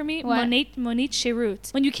scarier for me? What? Monit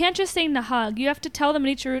shirut. When you can't just say nahag, you have to tell the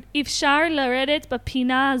monit shirut, ifshar laredet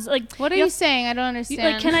bapinaz. Like, what are you saying? I don't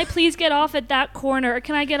understand. Like, can I please get off at that corner? Or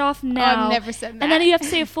can I get off now? Oh, I've never said that. And then you have to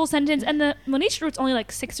say a full sentence. And the monit shirut's only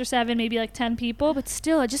like 6 or 7, maybe like 10 people. But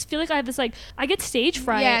still, I just feel like I have this like, I get stage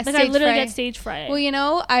fright. Yeah, like I literally get stage fright. Well, you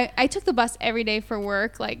know, I took the bus every day for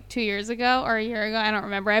work like 2 years ago or a year ago. I don't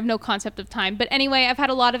remember. I have no concept of time. But anyway, I've had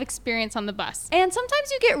a lot of experience on the bus. And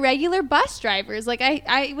sometimes you get regular bus drivers. Like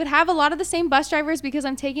I would have a lot of the same bus drivers because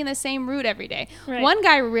I'm taking the same route every day. Right. One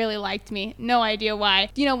guy really liked me. No idea why.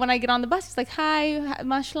 You know, when I get on the bus, he's like, hi,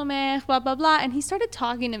 mashlomech, blah, blah, blah. And he started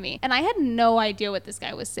talking to me. And I had no idea what this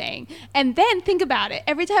guy was saying. And then think about it.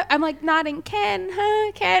 Every time I'm like nodding, Ken,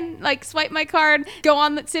 like swipe my card, go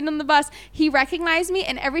on, sit on the bus. He recognized me.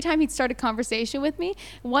 And every time he'd start a conversation with me,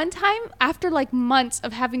 one time after like months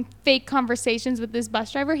of having fake conversations with this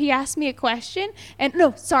bus driver, he asked me a question. And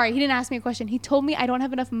no, sorry, he didn't ask me a question. He told me I don't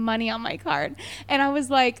have enough money on my card. And I was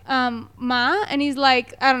like, ma? And he's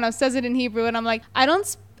like, I don't know, says it in Hebrew. And I'm like, I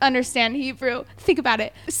don't understand Hebrew. Think about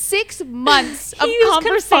it. 6 months of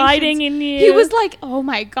conversations. Confiding in you. He was like, oh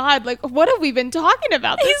my God, like, what have we been talking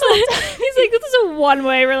about? He's like, this is a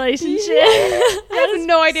one-way relationship. I have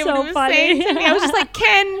no idea what he was saying to me. I was just like,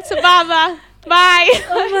 Ken, Sababa. Bye.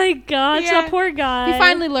 Oh my gosh, that poor guy. He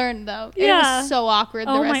finally learned though. It was so awkward.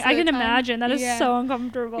 I can imagine. That is so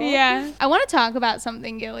uncomfortable. Yeah. I want to talk about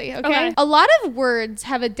something, Gilly. Okay. A lot of words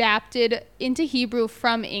have adapted into Hebrew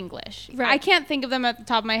from English. Right. I can't think of them at the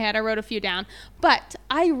top of my head. I wrote a few down, but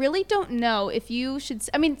I really don't know if you should.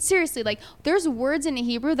 I mean, seriously, like there's words in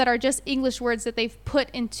Hebrew that are just English words that they've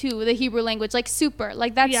put into the Hebrew language, like super.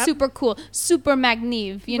 Like that's super cool. Super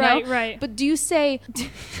magniv. You know. Right. But do you say?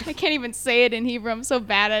 I can't even say it in Hebrew. I'm so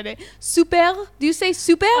bad at it. Super? Do you say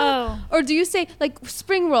super? Oh. Or do you say like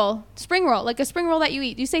spring roll? Spring roll, like a spring roll that you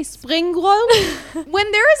eat. Do you say spring roll?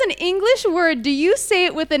 When there is an English word, do you say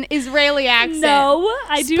it with an Israeli accent? No,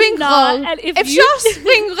 I do spring not. Roll. And if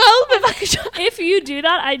you do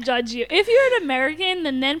that, I judge you. If you're an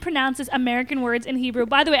American, then pronounces American words in Hebrew.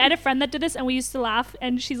 By the way, I had a friend that did this, and we used to laugh.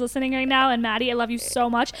 And she's listening right now. And Maddie, I love you so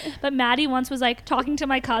much. But Maddie once was like talking to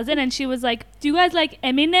my cousin, and she was like, "Do you guys like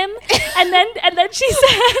Eminem?" And then she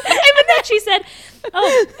said,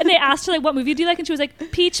 oh, and they asked her like, what movie do you like? And she was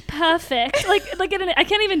like, Pitch Perfect. Like I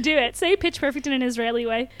can't even do it. Say Pitch Perfect in an Israeli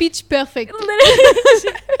way. Pitch Perfect. Literally.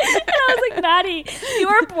 And I was like, Maddie, you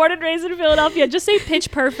were born and raised in Philadelphia. Just say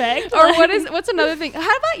Pitch Perfect. Or what's another thing?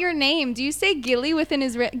 How about your name? Do you say Gilly within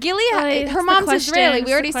Israel? Gilly, her mom's Israeli.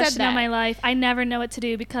 We already said that. Of my life. I never know what to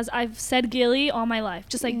do because I've said Gilly all my life.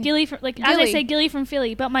 Just like Gilly, as I say Gilly from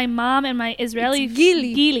Philly. But my mom and my Israeli,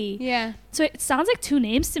 Gilly. Yeah. So it sounds like two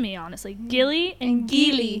names to me, honestly. Gilly and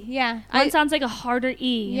Gili. Yeah. One sounds like a harder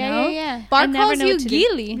E, you know? Yeah. Bart calls you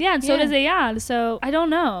Gili. Yeah, and so does Ayad. So I don't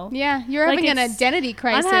know. Yeah, you're having an identity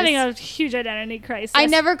crisis. I'm having a huge identity crisis. I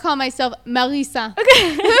never call myself Marisa.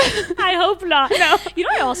 Okay. I hope not. No. You know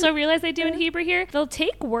what I also realize they do in Hebrew here? They'll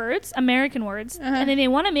take words, American words, and then they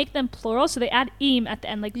want to make them plural, so they add im at the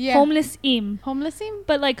end, like homeless im. Homeless im?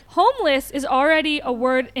 But like homeless is already a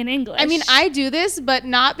word in English. I mean, I do this, but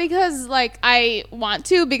not because like I want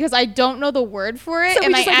to, because I don't know the word for it, so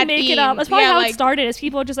and we just like make it up. That's probably how it started. Is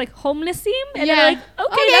people just like homeless im, and they're like,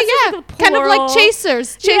 okay, that's kind of like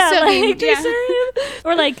chasers,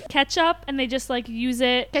 or like ketchup, and they just like use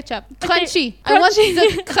it. Ketchup, crunchy. I want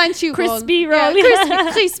the crunchy roll. Crispy roll.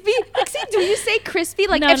 Yeah, crispy. Do you say crispy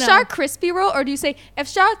like Efshar crispy roll, or do you say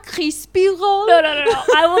Efshar crispy roll? No.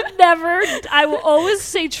 I will always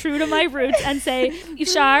stay true to my roots and say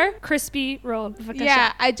Efshar crispy roll.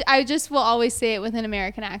 Yeah, I just will always say it with an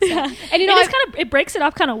American accent. Yeah. And you know, it breaks it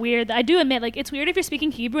up kind of weird. I do admit, like, it's weird if you're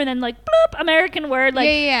speaking Hebrew and then like bloop American word, like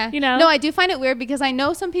you know. No, I do find it weird because I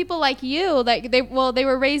know some people like you, like they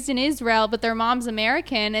were raised in Israel, but their mom's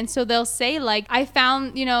American, and so they'll say like, I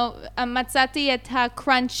found, you know, a matzati et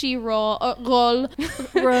crunchy roll.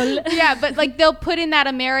 Yeah, but like they'll put in that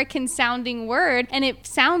American sounding word, and it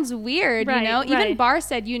sounds weird, you know. Even Bar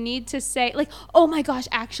said you need to say like, oh my gosh,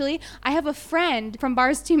 actually, I have a friend from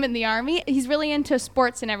Bar's team in the Army. He's really into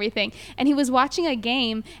sports and everything, and he was watching a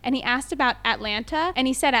game and he asked about Atlanta, and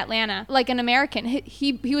he said Atlanta like an American.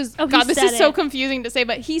 He was this is so confusing to say,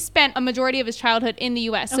 but he spent a majority of his childhood in the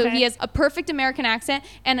US, so he has a perfect American accent,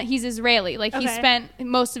 and he's Israeli, like he spent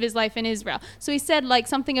most of his life in Israel. So he said like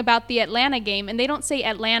something about the Atlanta game, and they don't say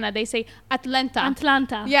Atlanta, they say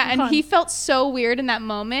Atlanta. Yeah, and he felt so weird in that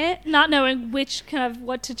moment, not knowing which kind of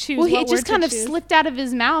what to choose. Well, he just kind of slipped out of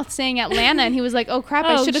his mouth saying Atlanta, and he was like, oh crap,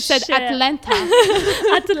 I should have said Atlanta.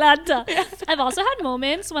 Atlanta. I've also had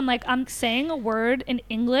moments when like I'm saying a word in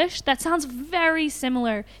English that sounds very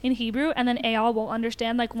similar in Hebrew, and then Eyal won't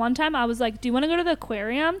understand. Like one time I was like, do you want to go to the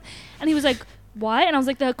aquarium? And he was like, what? And I was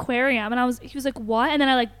like, the aquarium. And he was like, what? And then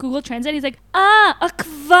I like Google Translate. He's like,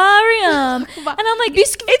 aquarium. And I'm like,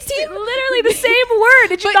 it's literally the same word.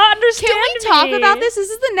 Did you not understand me? Can we talk about this? This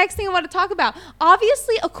is the next thing I want to talk about.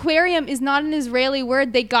 Obviously, aquarium is not an Israeli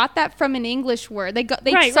word. They got that from an English word. They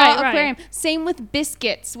saw aquarium. Same with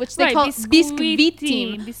biscuits, which they call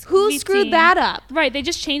biskvitim. Who screwed that up? Right. They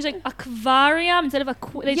just changed like aquarium instead of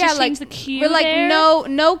they just changed the Q. We're like, there.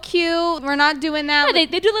 no Q. We're not doing that. Yeah,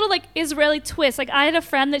 they do little like Israeli twist. Like I had a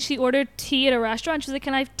friend that she ordered tea at a restaurant. She was like,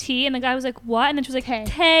 can I have tea? And the guy was like, what? And then she was like,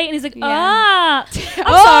 Tay. And he's like, I'm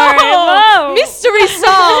sorry. Whoa. Mystery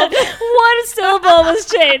solved. One syllable was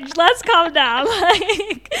changed. Let's calm down.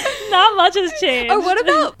 Like, not much has changed. Or what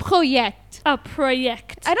about project? A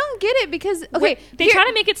project. I don't get it because they try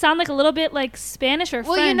to make it sound like a little bit like Spanish or French.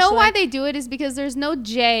 Well, you know why they do it is because there's no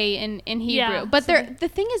J in Hebrew. Yeah, but the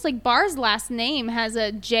thing is, like Bar's last name has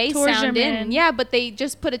a J sound in. Yeah, but they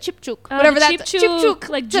just put a chipchuk, whatever that chipchuk,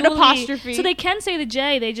 like an apostrophe. So they can say the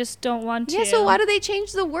J, they just don't want to. Yeah, so why do they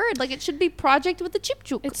change the word? Like it should be project with the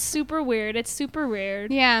chipchuk. It's super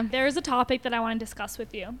weird. Yeah. There is a topic that I want to discuss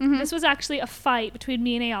with you. Mm-hmm. This was actually a fight between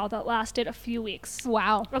me and Eyal that lasted a few weeks.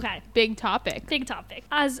 Wow. Okay. Big topic.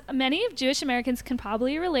 As many of Jewish Americans can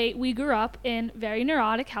probably relate, we grew up in very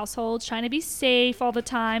neurotic households, trying to be safe all the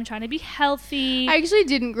time, trying to be healthy. I actually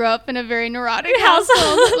didn't grow up in a very neurotic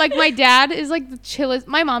household. Like my dad is like the chillest.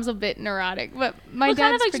 My mom's a bit neurotic, but my dad's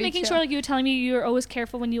kind of like pretty making chill. sure, like you were telling me you were always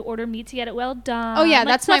careful when you order meat to get it well done. Oh yeah, like,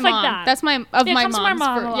 that's my mom. Like that. That's my mom's. From our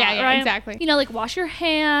mom a lot, yeah, right? Exactly. You know, like wash your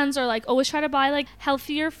hands, or like always try to buy like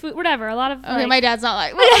healthier food, whatever. A lot of my dad's not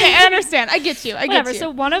like. Well, okay, I understand. I get you. So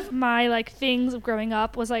one of my like things of growing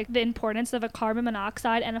up was like the importance of a carbon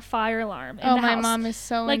monoxide and a fire alarm in the house. My mom is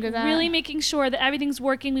so into that. Like really making sure that everything's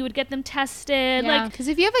working. We would get them tested. Yeah, because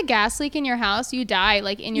if you have a gas leak in your house, you die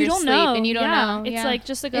like in your sleep, and you don't know. It's like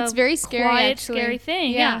just like it's a very scary, quiet, actually. scary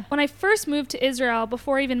thing. Yeah. When I first moved to Israel,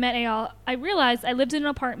 before I even met Eyal, I realized I lived in an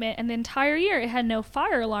apartment and the entire year it had no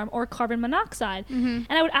fire alarm or carbon monoxide. And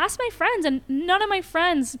I would ask my friends, and none of my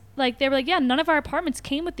friends, like, they were like, yeah, none of our apartments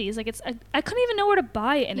came with these. Like, I couldn't even know where to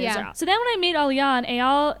buy it in Israel. So then when I made Aliyah and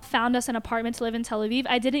Eyal found us an apartment to live in Tel Aviv,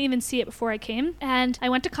 I didn't even see it before I came. And I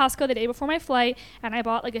went to Costco the day before my flight and I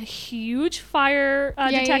bought like a huge fire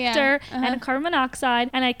detector and a carbon monoxide.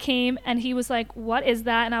 And I came and he was like, what is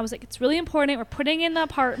that? And I was like, it's really important. We're putting it in the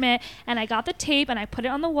apartment. And I got the tape and I put it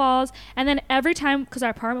on the walls. And then every time, because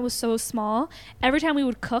our apartment was so small, every time we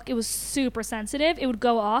would cook, it was super sensitive. It would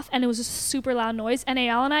go off and it was just super loud noise. And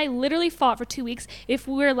Eyal and I literally fought for 2 weeks if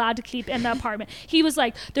we were allowed to keep in the apartment. He was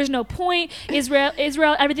like, there's no point.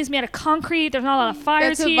 Israel, everything's made of concrete. There's not a lot of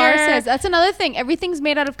fires here. That's what Bar says. That's another thing. Everything's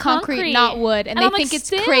made out of concrete, not wood. And they think it's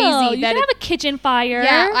crazy. You can have a kitchen fire.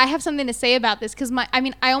 Yeah, I have something to say about this because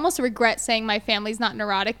I almost regret saying my family's not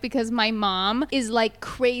neurotic because my mom is like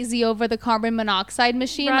crazy over the carbon monoxide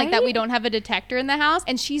machine, like that we don't have a detector in the house.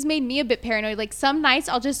 And she's made me a bit paranoid. Like some nights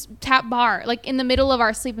I'll just tap Bar like in the middle of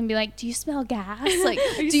our sleep and be like, do you smell gas? Like,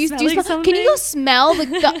 do you smell? Can you go smell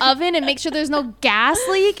the oven and make sure there's no gas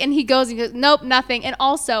leak? And he goes, nope, nothing. And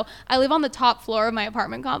also, I live on the top floor of my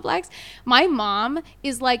apartment complex. My mom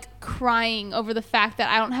is like crying over the fact that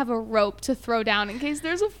I don't have a rope to throw down in case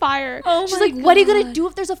there's a fire. She's like, what are you gonna do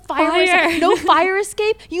if there's a fire? No fire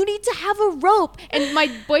escape? You need to have a rope. And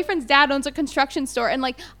my boyfriend's dad owns a construction store, and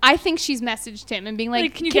like I think she's messaged him and being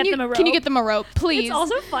like, can you get them a rope, please? It's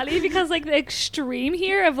also funny because like the extreme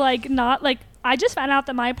here of like not like, I just found out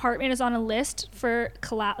that my apartment is on a list for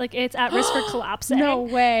like it's at risk for collapsing. No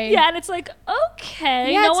way. Yeah, and it's like,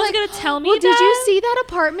 okay, no one's gonna tell me that. Did you see that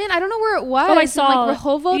apartment? I don't know where it was. Oh, I saw like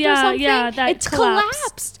Rehovot or something. Yeah, that it's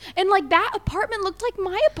collapsed. And like that apartment looked like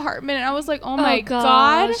my apartment, and I was like, oh my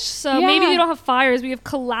god. So maybe we don't have fires, we have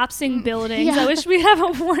collapsing buildings. I wish we have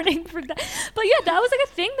a warning for that. But yeah, that was like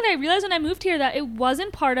a thing that I realized when I moved here, that it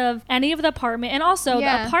wasn't part of any of the apartment. And also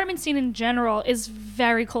the apartment scene in general is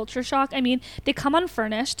very culture shock. I mean, they come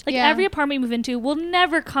unfurnished. Like every apartment you move into will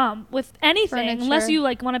never come with anything unless you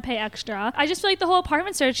like want to pay extra. I just feel like the whole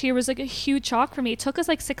apartment search here was like a huge shock for me. It took us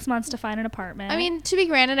like 6 months to find an apartment. I mean, to be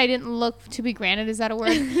granted, I didn't look. To be granted, is that a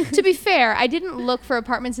word? To be fair, I didn't look for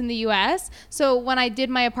apartments in the U.S. So when I did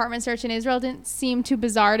my apartment search in Israel, it didn't seem too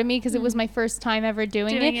bizarre to me because it was my first time ever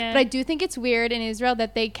doing it. But I do think it's weird in Israel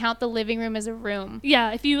that they count the living room as a room.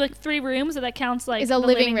 Yeah, if you like 3 rooms, that counts like is a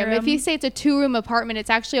living room. If you say it's a 2-room apartment, it's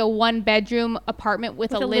actually a 1-bedroom apartment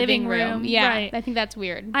with a living room. Yeah, right. I think that's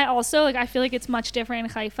weird. I also I feel like it's much different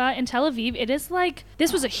in Haifa. In Tel Aviv, it is like,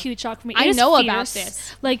 this was a huge shock for me. I know about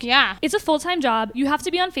this. Like, it's a full-time job. You have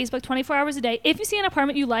to be on Facebook 24 hours a day. If you see an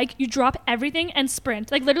apartment you like, you drop everything and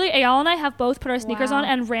sprint. Like literally, Eyal and I have both put our sneakers on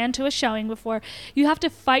and ran to a showing before. You have to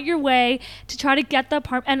fight your way to try to get the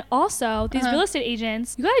apartment. And also, these real estate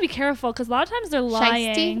agents, you gotta be careful because a lot of times they're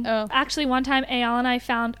lying. Actually, one time Eyal and I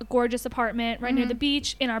found a gorgeous apartment right near the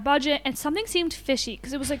beach in our budget, and something seemed fishy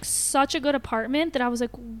because it was like such a good apartment that I was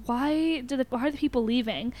like, why are the people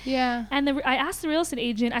leaving? Yeah. And I asked the real estate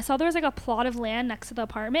agent, I saw there was like a plot of land next to the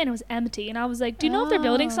apartment and it was empty, and I was like, do you know if they're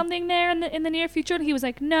building something there in the near future? And he was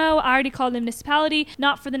like, no, I already called the municipality,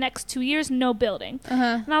 not for the next 2 years, no building.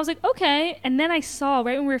 And I was like, okay. And then I saw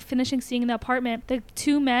right when we were finishing seeing the apartment, the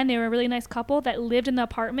 2 men, they were a really nice couple that lived in the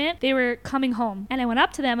apartment, they were coming home, and I went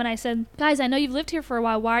up to them and I said, guys, I know you've lived here for a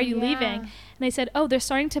while, why are you leaving? And they said, oh, they're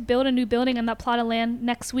starting to build a new building on that plot of land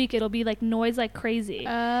next week. It'll be like noise like crazy.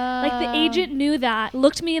 Like the agent knew that,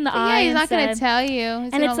 looked me in the eye. Yeah, he's not going to tell you.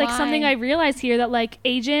 And it's like something I realized here, that like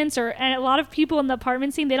agents and a lot of people in the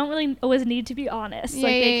apartment scene, they don't really always need to be honest.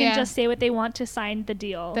 Like they can just say what they want to sign the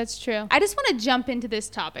deal. That's true. I just want to jump into this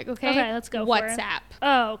topic, okay? Okay, let's go. WhatsApp.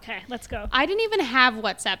 Oh, okay. Let's go. I didn't even have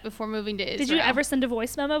WhatsApp before moving to Israel. Did you ever send a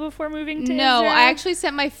voice memo before moving to Israel? No, I actually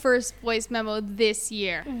sent my first voice memo this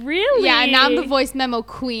year. Really? Yeah, and now I'm the voice memo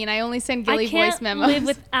queen. I only send Gilly voice memos. I can't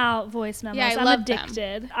live without voice memos. Yeah, I'm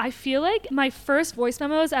addicted. I feel like my first voice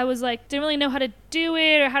memos, I was like, didn't really know how to do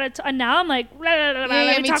it or how to and now I'm like, blah, blah, blah,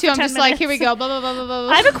 yeah, me too. I'm just like, here we go, blah, blah, blah, blah, blah.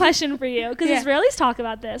 I have a question for you, because Israelis talk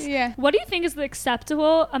about this. Yeah. What do you think is the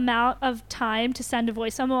acceptable amount of time to send a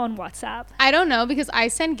voice memo on WhatsApp? I don't know, because I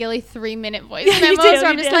send Gilly 3-minute voice memos where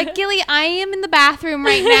I'm just like, Gilly, I am in the bathroom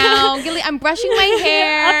right now. Gilly, I'm brushing my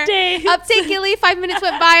hair. Update, Gilly. 5 minutes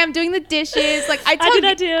went by. I'm doing the dishes. Like I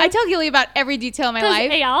tell Gilly about every detail of my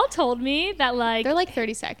life. Eyal told me that like they're like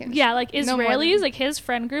 30 seconds. Yeah, like Israelis, like his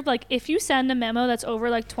friend group, like if you send a memo that's over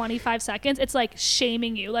like 25 seconds, it's like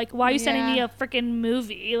shaming you. Like, why are you sending me a freaking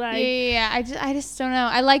movie? Like, I just don't don't know.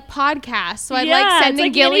 I like podcasts, so I Yeah, like it's sending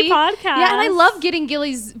like Gilly any podcast. Yeah, and I love getting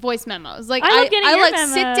Gilly's voice memos. Like I love getting your like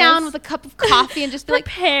memos. sit down with a cup of coffee and just be like,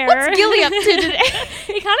 Prepare. what's Gilly up to today?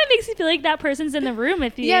 It kind of makes you feel like that person's in the room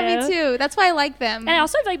with you. Yeah, me too. That's why I like them. And I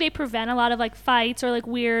also feel like they prevent a lot of like fights or like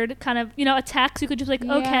weird kind of, you know, attacks. You could just be like,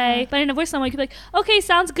 Yeah. okay. But in a voice memo, you could be like, okay,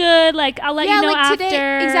 sounds good. Like, I'll let you know like after.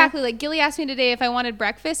 today, exactly. Like Gilly asked me today if I wanted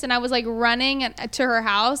breakfast, and I was like running to her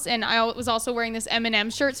house, and I was also wearing this M&M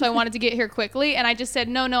shirt, so I wanted to get here quickly, and I just said,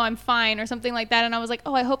 no, I'm fine, or something like that. And I was like,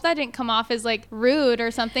 oh, I hope that didn't come off as like rude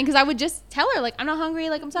or something, because I would just tell her like, I'm not hungry,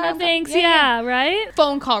 like I'm sorry. No I'm thanks. fine. Yeah, right?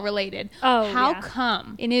 Phone call related. Oh, How yeah.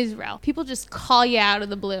 come in Israel people just call you out of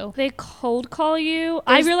the blue? They cold call you.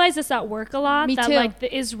 I realize this at work a lot. Me that too. like the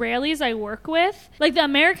Israelis I work with, like the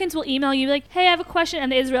Americans will email you like, hey, I have a question,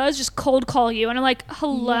 and the Israelis just cold call you, and I'm like,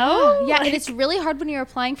 hello? Yeah, Like, and it's really hard when you're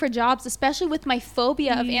applying for jobs, especially with my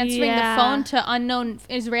phobia of answering Yeah. the phone to unknown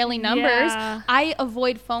Israeli numbers. Yeah. I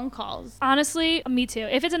avoid phone calls. honestly, me too.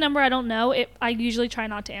 If it's a number I don't know, I usually try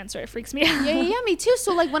not to answer. It freaks me out. Yeah, me too.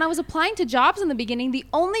 So like when I was applying to jobs in the beginning, the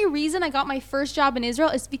only reason I got my first job in Israel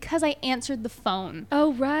is because I answered the phone.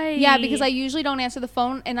 Oh, right. Yeah, because I usually don't answer the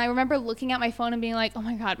phone. And I remember looking at my phone and being like, oh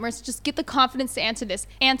my God, Marissa, just get the confidence to answer this.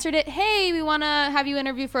 Answered it. Hey, we want to have you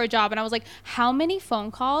interview for a job. And I was like, how many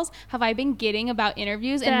phone calls have I been getting about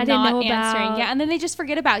interviews That I and didn't not know answering? about. Yeah, and then they just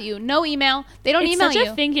forget about you. No email. They don't It's email such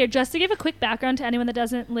you. a thing here. Just to give a quick background to anyone that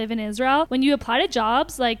doesn't live in Israel, when you apply to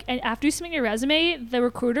jobs, like, and after you submit your resume, the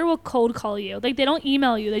recruiter will cold call you. Like, they don't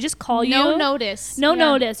email you. They just call you. No notice. No Yeah.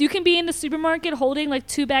 notice. You can be in the supermarket holding like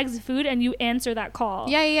 2 bags of food, and you answer that call.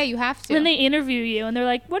 Yeah, you have to. Then they interview you, and they're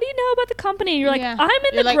like, "What do you know about the company?" And you're like, Yeah. "I'm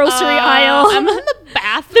in You're the like, grocery aisle. I'm in the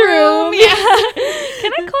bathroom. Room. Yeah.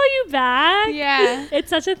 Can I call you back?" Yeah. It's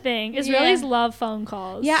such a thing. Israelis love phone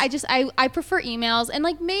calls. Yeah, I prefer emails, and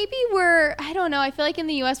like maybe I don't know, I feel like in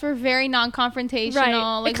the US we're very non-confrontational.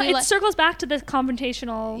 Right. Like It circles back to the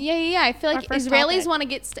confrontational. yeah. I feel Our like first Israelis topic. want to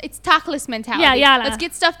get it's tactless mentality. Yeah. Let's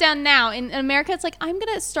get stuff done now. In America, it's like I'm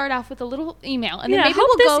gonna start off with a little email, and then Yeah, maybe hope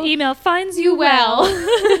we'll this go email finds you well.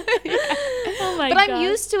 Oh my but god. I'm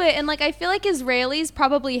used to it, and like I feel like Israelis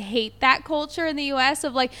probably hate that culture in the US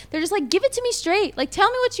of like they're just like, give it to me straight, like tell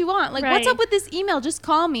me what you want, like what's Right. up with this email, just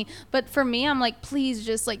call me. But for me, I'm like, please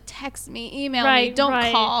just like text me, email me, don't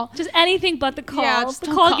call. Just anything but the call. Yeah, just the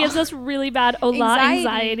don't call call. gives us really bad Ola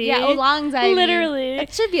anxiety. Yeah, Ola anxiety. Literally.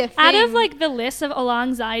 It should be a thing. Out of like the list of Ola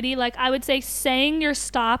anxiety, like I would say saying your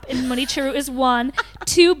stop in Monichiru is 1,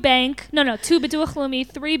 2 bank, 2 Bituach Leumi,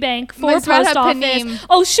 3 bank, 4 Misrata post office. Panim.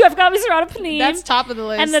 Oh shoot, I forgot Misrata Panim. That's top of the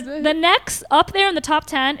list. And the next up there in the top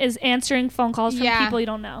 10 is answering phone calls from Yeah. people you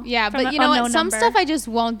don't know. Yeah, From but an you know what? unknown Some number. stuff I just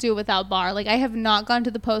won't do without bar. Like I have not gone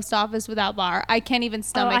to the post office without bar. I can't even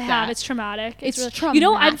stomach I that. have. It's traumatic. It's really, you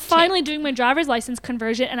know, I'm traumatic. finally doing my driver's license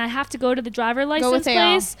conversion, and I have to go to the driver license AL.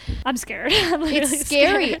 place. I'm scared. I'm literally It's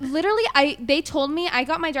scary. scared. Literally, they told me I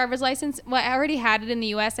got my driver's license. Well, I already had it in the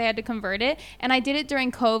U.S. I had to convert it, and I did it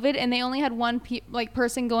during COVID, and they only had one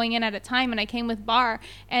person going in at a time, and I came with bar,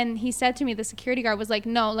 and he said to me, the security guard was like,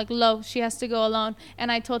 no, like, Lo, she has to go alone,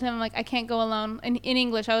 and I told him, like, I can't go alone. And in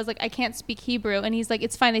English, I was like, I can't speak Hebrew, and he's like,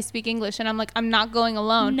 it's fine, they speak English, and I'm like, I'm not going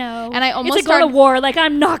alone. No. And I almost it's like going to war. Like,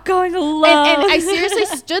 I'm not going alone. and I seriously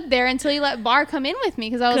stood there until he let Bar come in with me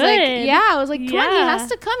because I was like, Good. yeah, I was like, come on, he Yeah. has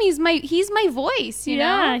to come. He's my voice, you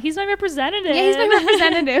yeah, know? he's my representative. Yeah, he's my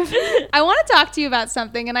representative. I want to talk to you about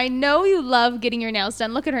something, and I know you love getting your nails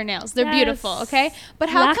done. Look at her nails; they're Yes. beautiful. Okay, but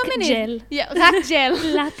how Lac come in gel. lac gel?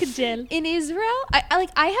 Lac gel. In Israel,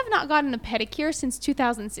 I have not gotten a pedicure since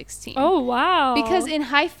 2016. Oh wow! Because in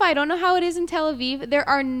Haifa, I don't know how it is in Tel Aviv, there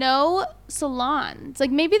are no salons.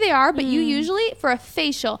 Like maybe they are, but you usually for a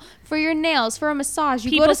facial, for your nails, for a massage,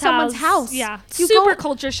 you go to someone's house. Yeah, You super go-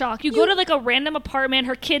 culture shock. You go to like a random apartment,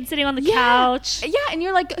 her kid sitting on the Yeah. couch. Yeah, and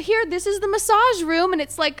you're like, here, this is the massage room, and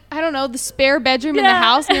it's like, I don't know, the spare bedroom in the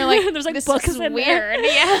house, and you're like, There's like this books is in weird. there.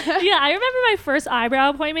 Yeah. Yeah, I remember my first eyebrow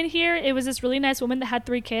appointment here. It was this really nice woman that had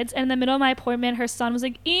 3 kids, and in the middle of my appointment, her son was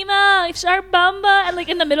like, "Ima, ifshar bamba," and like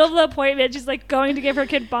in the middle of the appointment, she's like going to give her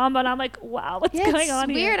kid bamba, and I'm like, "Wow, what's Yeah, going it's on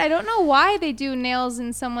weird. here?" I don't know why they do nails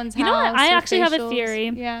in someone's You house. know what? I or actually have a facials.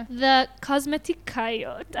 theory. Yeah. The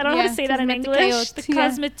cosmeticayot. I don't know how Yeah, to say that in English. cosmeticayot, The yeah.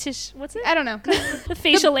 cosmetish. What's it? I don't know. The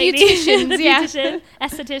facial lady. beauticians, The yeah. beautician.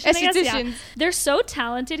 Esthetician, I guess. Yeah. Estheticians. They're so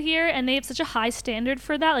talented here, and they have such a high standard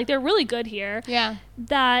for that. Like, they're really good here. Yeah.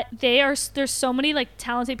 that there's so many like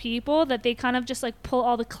talented people that they kind of just like pull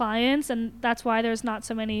all the clients, and that's why there's not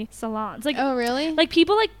so many salons. Like, oh really? Like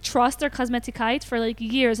people like trust their cosmeticite for like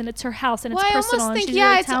years, and it's her house and well, it's personal. I almost think, and she's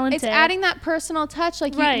really it's talented. adding that personal touch.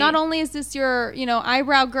 Like Right. you, not only is this your, you know,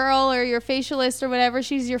 eyebrow girl or your facialist or whatever,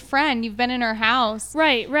 she's your friend. You've been in her house.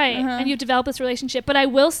 Right. And you develop this relationship. But I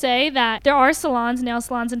will say that there are salons, nail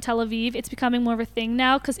salons in Tel Aviv. It's becoming more of a thing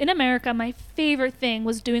now, because in America, my favorite thing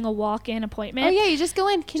was doing a walk-in appointment. Oh yeah, you just go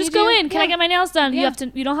in. Can I get my nails done? Yeah.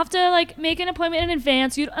 You don't have to like make an appointment in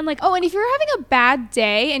advance. I'm like, oh, and if you're having a bad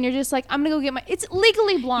day and you're just like, I'm gonna go get it's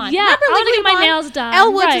Legally Blonde. Yeah, remember I want to Legally get my Blonde? nails done.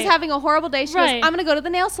 Elle Woods right. is having a horrible day. She Right. goes, I'm gonna go to the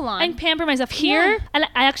nail salon and pamper myself here. And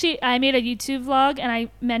I made a YouTube vlog, and I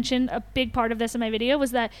mentioned a big part of this in my video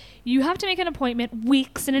was that you have to make an appointment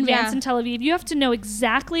weeks in advance in Tel Aviv. You have to know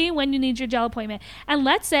exactly when you need your gel appointment. And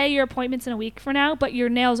let's say your appointment's in a week from now, but your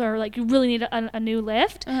nails are like, you really need a new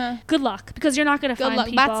lift. Good luck, because you're not going to find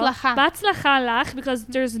people. Batzlacha. Batzlacha lach, because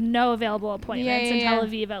there's no available appointments in Tel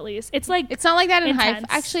Aviv, at least. It's like, it's not like that in intense.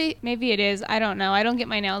 Haifa. Actually, maybe it is. I don't know. I don't get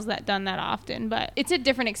my nails done that often, but it's a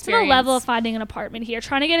different experience. It's the level of finding an apartment here.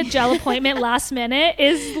 Trying to get a gel appointment last minute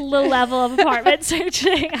is the level of apartment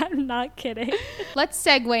searching. I'm not kidding. Let's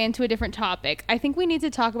segue into a different topic. I think we need to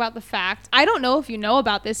talk about the fact, I don't know if you know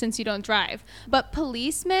about this since you don't drive, but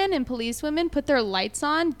policemen and policewomen put their lights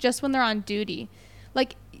on just when they're on duty.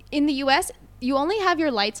 Like in the US, you only have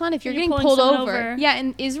your lights on if you're getting pulled over. Yeah,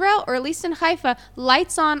 in Israel, or at least in Haifa,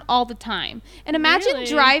 lights on all the time. And imagine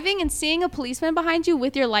driving and seeing a policeman behind you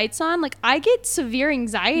with your lights on. Like, I get severe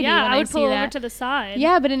anxiety when I see that. Yeah, I would pull over to the side.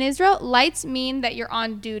 Yeah, but in Israel, lights mean that you're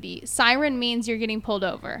on duty. Siren means you're getting pulled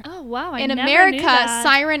over. Oh, wow. In America,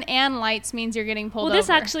 siren and lights means you're getting pulled over. Well,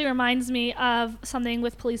 this actually reminds me of something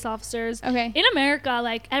with police officers. Okay. In America,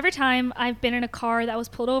 like, every time I've been in a car that was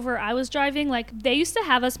pulled over, I was driving, like, they used to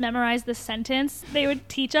have us memorize this sentence. They would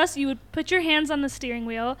teach us, you would put your hands on the steering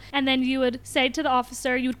wheel, and then you would say to the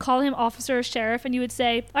officer, you would call him officer or sheriff, and you would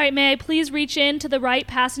say, all right, may I please reach in to the right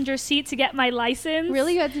passenger seat to get my license?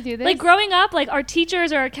 Really? You had to do this? Like, growing up, like, our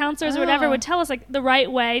teachers or our counselors or whatever would tell us, like, the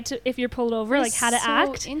right way to, if you're pulled over, like, how to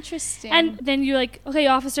act. Interesting. And then you're like, okay,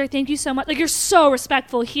 officer, thank you so much. Like, you're so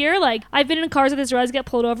respectful. Here, like, I've been in cars with Israelis get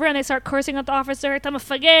pulled over, and they start cursing at the officer, "Tama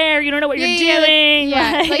fager, you don't know what you're doing."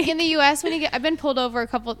 Yeah, like in the U.S., when I've been pulled over a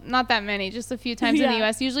couple, not that many, just a few times in the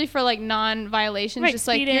U.S., usually for like non-violations, just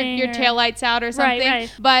like your taillights out or something.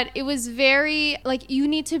 Right. But it was very, like, you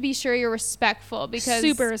need to be sure you're respectful, because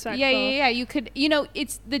super respectful. Yeah. You could,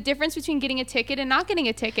 it's the difference between getting a ticket and not getting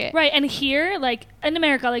a ticket. Right. And here, like in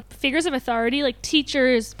America, like figures of authority, like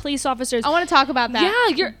teachers, police officers. I want to talk about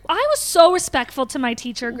that. Yeah, I was so respectful to my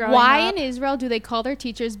teacher growing up. Why in Israel do they call their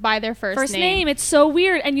teachers by their first name? It's so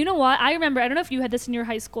weird. And you know what? I remember, I don't know if you had this in your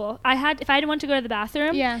high school. If I want to go to the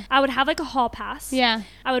bathroom, I would have like a hall pass. Yeah.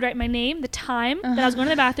 I would write my name, the time that I was going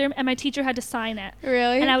to the bathroom, and my teacher had to sign it.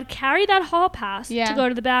 Really? And I would carry that hall pass to go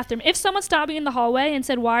to the bathroom. If someone stopped me in the hallway and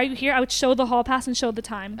said, "Why are you here?" I would show the hall pass and show the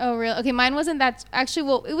time. Oh, really? Okay, mine wasn't that. Actually,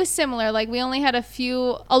 well, it was similar. Like, we only had a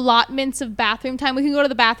few allotments of bathroom time. We can go to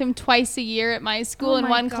the bathroom twice a year at my school in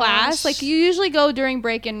one class. Like, you usually go during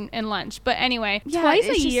break and lunch. But anyway. Twice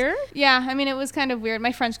a year? Yeah, I mean, it was kind of weird.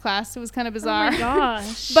 My French class, it was kind of bizarre. Oh, my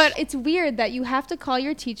gosh. But it's weird that you have to call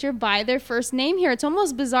your teacher by their first name here. It's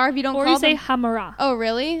almost bizarre if you don't call them. Or you say Hamara. Oh,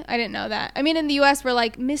 really? I didn't know that. I mean, in the U.S., we're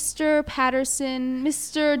like Mr. Patterson,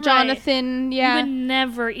 Mr. Jonathan. Right. Yeah. You would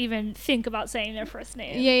never even think about saying their first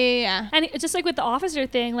name. Yeah. And it's just like with the officer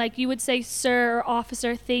thing, like you would say, "Sir," or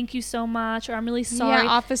 "Officer, thank you so much," or "I'm really sorry." Yeah,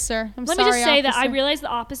 officer. Let me just say that I realize the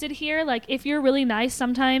opposite here. Like, if you're really nice,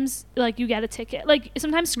 sometimes like you get a ticket. Like,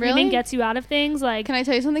 sometimes screaming gets you out of things. Like, can I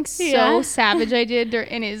tell you something so savage I did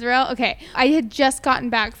in Israel? Okay, I had just gotten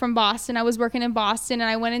back from Boston. I was working in Boston, and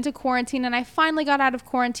I went into quarantine, and I finally got out of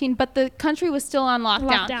quarantine, but the country was still on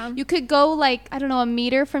lockdown. You could go, like, I don't know, a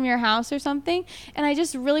meter from your house or something, and I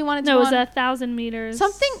just really wanted to. No, it was 1,000 meters.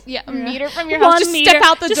 A meter from your house. Just step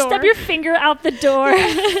out the door. Just step your finger out the door.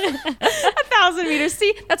 1,000 meters.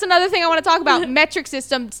 See, that's another thing I want to talk about. Metric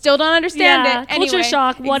system. Still don't understand it. Anyway, culture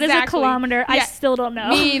shock. What is a kilometer? I still don't know.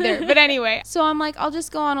 Me either. But anyway, so I'm like, I'll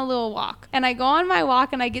just go on a little walk. And I go on my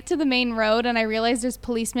walk, and I get to the main road, and I realize there's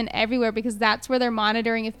policemen everywhere, because that's where they're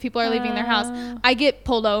monitoring if people are leaving their house. I get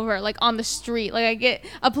pulled over, like, on the street. Like, I get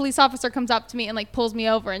a police officer comes up to me and, like, pulls me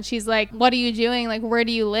over, and she's like, "What are you doing? Like, where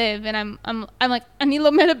do you live?" And I'm like,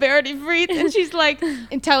 "Anilo Medaberti Fried," and she's like,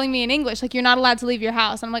 and telling me in English, like, "You're not allowed to leave your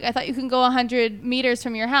house." And I'm like, "I thought you can go 100 100 meters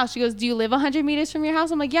from your house. She goes, do you live 100 meters from your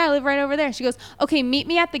house? I'm like, yeah, I live right over there. She goes, okay, meet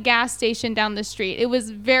me at the gas station down the street. It was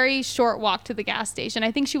very short walk to the gas station.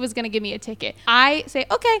 I think she was going to give me a ticket. I say,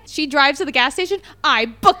 okay. She drives to the gas station. I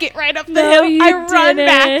book it right up the hill. I run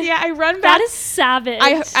back. Yeah, I run back. That is savage.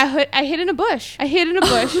 I hid in a bush.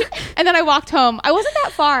 And then I walked home. I wasn't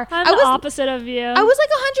that far. I'm the opposite of you. I was like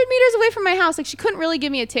 100 meters away from my house. Like, she couldn't really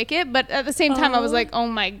give me a ticket, but at the same time, I was like, oh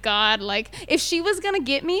my God. Like, if she was going to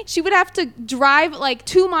get me, she would have to drive like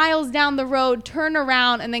 2 miles down the road, turn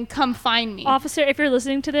around, and then come find me. Officer, if you're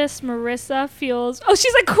listening to this, Marissa feels,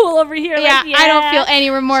 she's like cool over here. Yeah, like, I don't feel any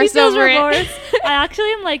remorse she feels over remorse. it. I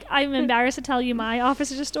actually am like, I'm embarrassed to tell you my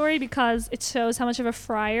officer story because it shows how much of a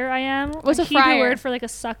friar I am. What's a Hebrew friar? word for like a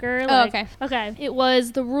sucker. Oh, like, okay. It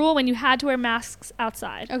was the rule when you had to wear masks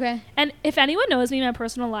outside. Okay. And if anyone knows me in my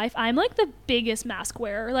personal life, I'm like the biggest mask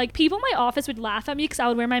wearer. Like, people in my office would laugh at me because I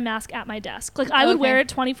would wear my mask at my desk. Like, I would wear it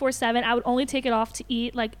 24/7. I would only take it off to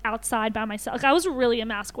eat like outside by myself. Like, I was really a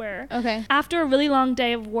mask wearer. Okay. After a really long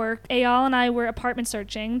day of work, Eyal and I were apartment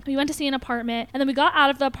searching. We went to see an apartment, and then we got out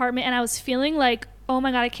of the apartment, and I was feeling like, oh my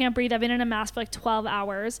God, I can't breathe. I've been in a mask for like 12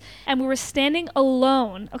 hours. And we were standing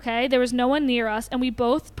alone, okay? There was no one near us. And we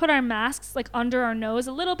both put our masks like under our nose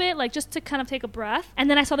a little bit, like just to kind of take a breath. And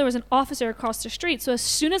then I saw there was an officer across the street. So as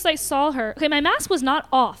soon as I saw her, okay, my mask was not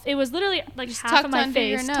off. It was literally like just half of my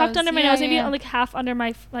face. Tucked under my nose, maybe like half under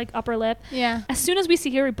my like upper lip. Yeah. As soon as we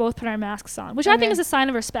see her, we both put our masks on, which I think is a sign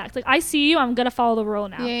of respect. Like, I see you, I'm going to follow the rule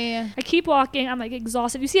now. Yeah. I keep walking. I'm like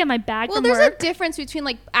exhausted. You see I have my bag from work. Well, there's a difference between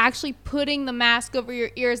like actually putting the mask over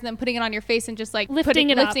your ears and then putting it on your face and just like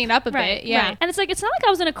lifting it up a bit. Yeah. Right. And it's like, it's not like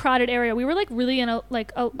I was in a crowded area. We were like really in a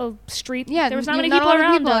street. Yeah. There was not many people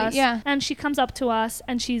around us. Yeah. And she comes up to us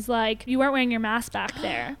and she's like, you weren't wearing your mask back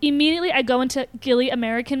there. Immediately I go into Gilly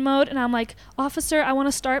American mode and I'm like, officer, I want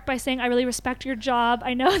to start by saying I really respect your job.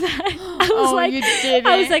 I know that.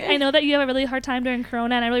 I was like, I know that you have a really hard time during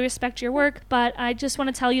Corona and I really respect your work, but I just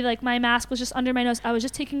want to tell you, like, my mask was just under my nose. I was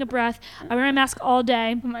just taking a breath. I wear my mask all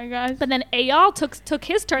day. Oh my gosh. But then Eyal took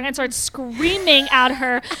his turn and started screaming at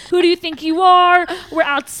her, who do you think you are? We're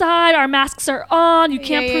outside. Our masks are on. You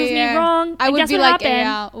can't prove me wrong. I and would guess be what like,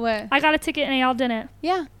 happened? Eyal, what? I got a ticket and Eyal didn't.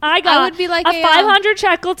 Yeah. I would be like a 500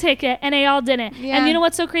 shekel ticket and Eyal didn't. Yeah. And you know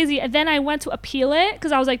what's so crazy? And then I went to appeal it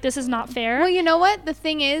because I was like, this is not fair. Well, you know what? The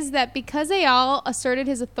thing is that because Eyal asserted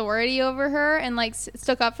his authority over her and like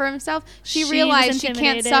stuck up for himself, she realized she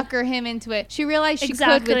can't sucker him into it. She realized she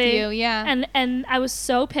could with you. Yeah. And I was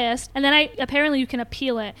so pissed. And then apparently you can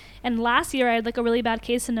appeal it. And last year I had like a really bad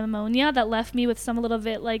case of pneumonia that left me with some little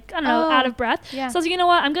bit like, I don't know, out of breath. Yeah. So I was like, you know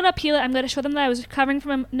what? I'm going to appeal it. I'm going to show them that I was recovering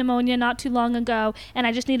from pneumonia not too long ago and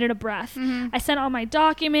I just needed a breath. Mm-hmm. I sent all my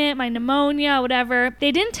document, my pneumonia, whatever.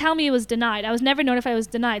 They didn't tell me it was denied. I was never notified it was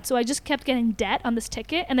denied. So I just kept getting debt on this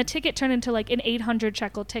ticket and the ticket turned into like an 800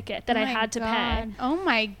 shekel ticket that I had to pay. Oh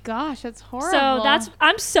my gosh, that's horrible. So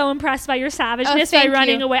I'm so impressed by your savageness by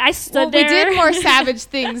running away. I stood there. We did more savage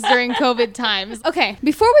things during COVID times. Okay,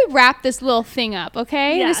 before we wrap this little thing up,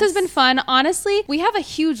 okay? Yes. This has been fun. Honestly, we have a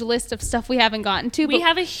huge list of stuff we haven't gotten to. We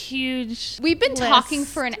have a huge We've been talking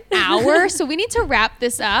for an hour, so we need to wrap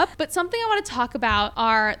this up. But something I want to talk about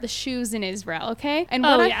are the shoes in Israel, okay? And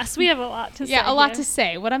yes, we have a lot to say. Yeah, a lot to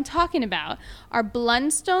say. What I'm talking about are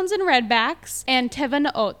Blundstones and Redbacks and Teva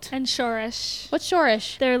Naot. And Shorish. What's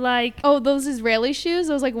Shorish? They're like... Oh, those Israeli shoes?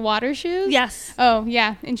 Those like water shoes? Yes. Oh,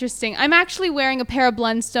 yeah. Interesting. I'm actually wearing a pair of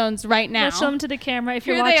Blundstones right now. Let's show them to the camera if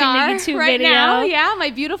you're Here watching the YouTube right video. Now. Yeah, my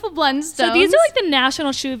beautiful Blundstones. So these are like the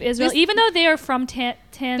national shoe of Israel, even though they are from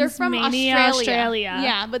they're from Australia.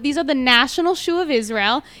 Yeah, but these are the national shoe of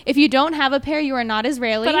Israel. If you don't have a pair, you are not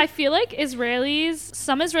Israeli. But I feel like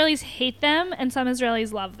some Israelis hate them and some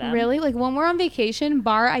Israelis love them. Really? Like when we're on vacation,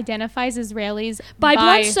 Bar identifies Israelis by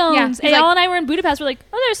Blundstones. Yeah, Eyal and I were in Budapest. We're like,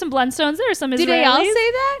 oh, there's some Blundstones. There are some Israelis. Did Eyal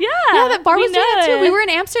say that? Yeah. Yeah, that Bar was doing that too. We were in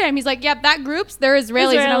Amsterdam. He's like, yep, that group's, they're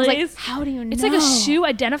Israelis. And I was like, how do you know? It's like a shoe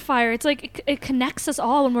identifier. It's like, it connects us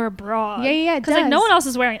all when we're abroad. Yeah, because like no one else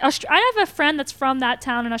is wearing it. I have a friend that's from that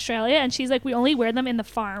town in Australia, and she's like, we only wear them in the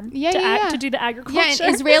farm to do the agriculture. Yeah,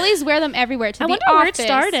 and Israelis wear them everywhere. I wonder where it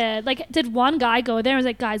started. Like, did one guy go there and was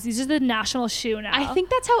like, guys, these are the national shoe now? I think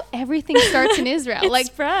that's how everything starts in Israel. Like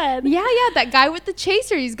spread. Yeah, that guy with the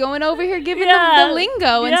chaser, he's going over here giving them the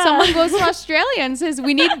lingo, and someone goes to Australia and says,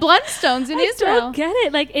 we need Blundstones in Israel. I don't get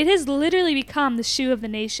it. Like, it has literally become the shoe of the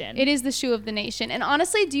nation. It is the shoe of the nation. And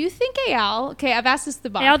honestly, do you think Eyal, okay, I've asked this to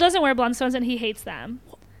Bob. Eyal doesn't wear Blundstones and he hates them.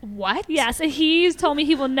 What? Yes, and he's told me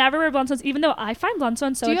he will never wear Blundstones, even though I find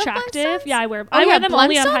Blundstones so attractive. Yeah, I wear them Blundstones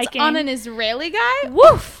only on hiking. On an Israeli guy?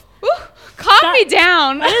 Woof! calm me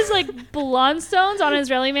down. That is like Blundstones on an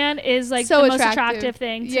Israeli man is like so the most attractive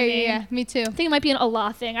thing to me. Yeah, me too. I think it might be an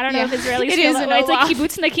Allah thing. I don't know if Israelis It feel is that an way. It's like Allah.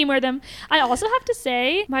 kibbutz nakim wear them. I also have to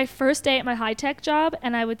say, my first day at my high-tech job,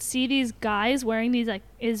 and I would see these guys wearing these like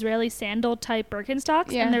Israeli sandal type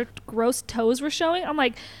Birkenstocks, and their gross toes were showing. I'm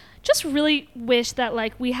like, just really wish that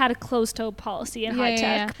like we had a closed toe policy in high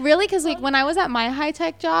tech. Really, because like when I was at my high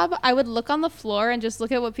tech job, I would look on the floor and just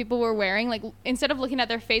look at what people were wearing. Like instead of looking at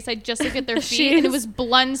their face, I'd just look at their feet, and it was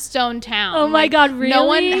Blundstone Town. Oh my God, really? No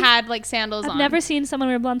one had like sandals on. I've never seen someone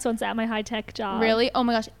wear Blundstones at my high tech job. Really? Oh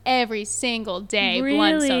my gosh, every single day Really?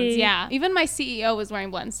 Blundstones. Yeah, even my CEO was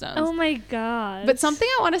wearing Blundstones. Oh my God. But something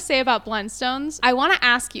I want to say about Blundstones, I want to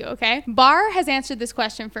ask you, okay? Bar has answered this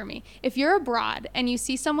question for me. If you're abroad and you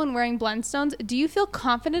see someone wearing Blundstones, do you feel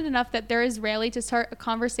confident enough that they're Israeli to start a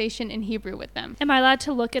conversation in Hebrew with them? Am I allowed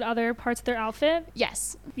to look at other parts of their outfit?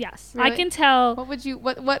 Yes. Yes. Really? I can tell.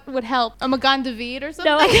 What would help? A Magan David or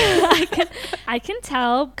something? No, I can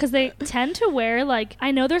tell because they tend to wear like,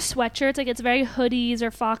 I know their sweatshirts, like it's very hoodies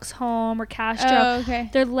or Fox Home or Castro. Oh, okay.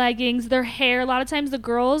 Their leggings, their hair. A lot of times the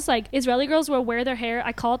girls, like Israeli girls will wear their hair.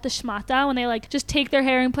 I call it the shmata, when they like just take their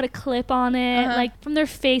hair and put a clip on it. Like from their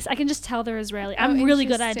face, I can just tell they're Israeli. I'm really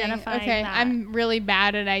good at identifying that. I'm really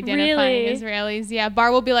bad at identifying Israelis. Yeah,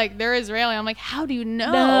 Bar will be like, they're Israeli. I'm like, how do you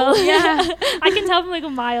know? No. Yeah. I can tell from like a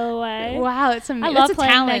mile away. Wow, it's amazing. I love that's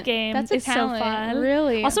playing talent. that game. That's it's talent. so fun.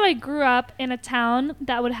 Really? Also, I grew up in a town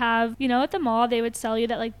that would have, you know, at the mall, they would sell you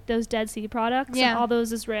that like those Dead Sea products and all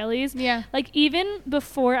those Israelis. Yeah. Like even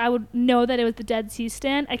before I would know that it was the Dead Sea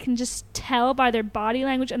stand, I can just tell by their body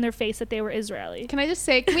language and their face that they were Israeli. Can I just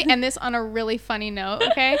say, can we end this on a really funny note,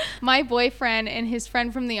 okay? My boyfriend and his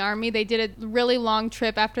friend from the army, they did a really long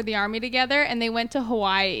trip after the army together, and they went to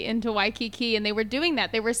Hawaii, into Waikiki, and they were doing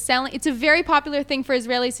that. They were selling, it's a very popular thing for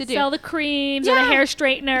Israelis to do. Sell the creams or the hair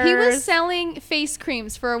straighteners. He was selling face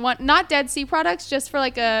creams for not Dead Sea products, just for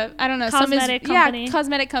like a, I don't know, cosmetic company. Yeah,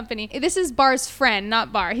 cosmetic company. This is Bar's friend,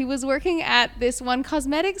 not Bar. He was working at this one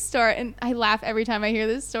cosmetic store, and I laugh every time I hear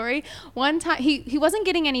this story. One time, he wasn't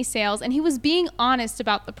getting any sales, and he was being honest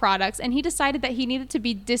about the products, and he decided that he needed to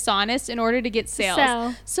be dishonest in order to get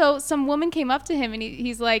sales. So some woman came up to him, and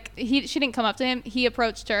he's like, she didn't come up to him, he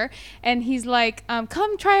approached her, and he's like,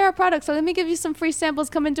 come try our products, so let me give you some free samples,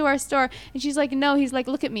 come into our store. And she's like, no. He's like,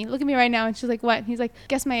 look at me right now. And she's like, what? And he's like,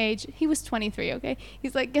 guess my age. He was 23, okay?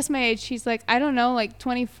 He's like, guess my age. She's like, I don't know, like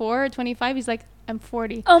 24 or 25. He's like, I'm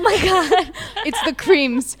 40. Oh my God. It's the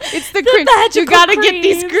creams. It's the creams. You gotta get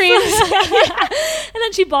these creams. And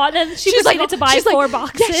then she bought them. She proceeded to buy 4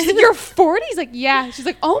 boxes. Yeah, she's like, you're 40? He's like, yeah. She's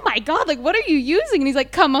like, oh my God, like what are you using? And he's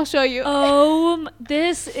like, come, I'll show you. Oh,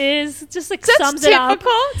 this is just like Such sums it up.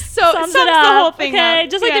 So sums it up. The whole thing okay, up.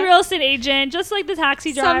 Just like the real estate agent, just like the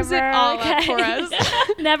taxi driver. Sums it all up for us.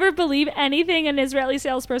 Never believe anything an Israeli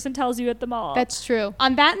salesperson tells you at the mall. That's true.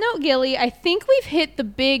 On that note, Gilly, I think we've hit the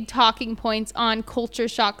big talking points on culture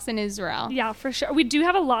shocks in Israel. Yeah, for sure. We do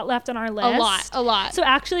have a lot left on our list. A lot. So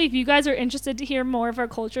actually, if you guys are interested to hear more of our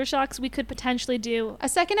culture shocks, we could potentially do a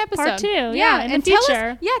second episode. Part 2. Yeah, in the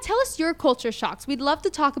future. Tell us your culture shocks. We'd love to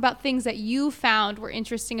talk about things that you found were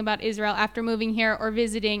interesting about Israel after moving here or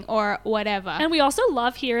visiting or whatever. And we also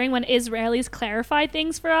love hearing when Israelis clarify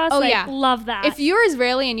things for us. Oh, love that. If you're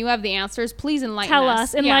Israeli and you have the answers, please enlighten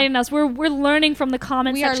us. Enlighten us. We're learning from the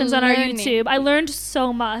comment sections on our YouTube. I learned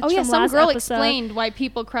so much. Oh yeah, some girl episode. Explained why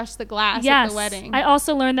people crush the glass at the wedding. I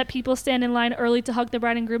also learned that people stand in line early to hug the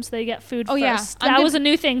bride and groom so they get food first. Yeah. That was a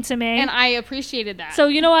new thing to me. And I appreciated that. So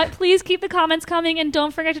you know what? Please keep the comments coming, and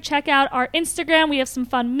don't forget to check out our Instagram. We have some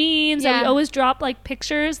fun memes, and we always drop like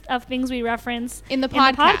pictures of things we reference in the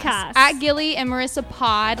podcast. At Gilly and Marissa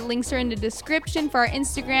Pod. Links are in the description for our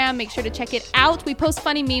Instagram. Make sure to check it out. We post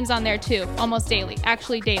funny memes on there too, almost daily.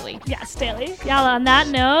 Actually daily. Yes, daily. Yalla, on that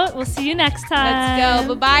note, we'll see you next time. Let's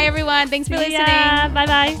go. Bye-bye, everyone. Thanks for listening.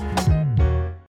 Bye-bye.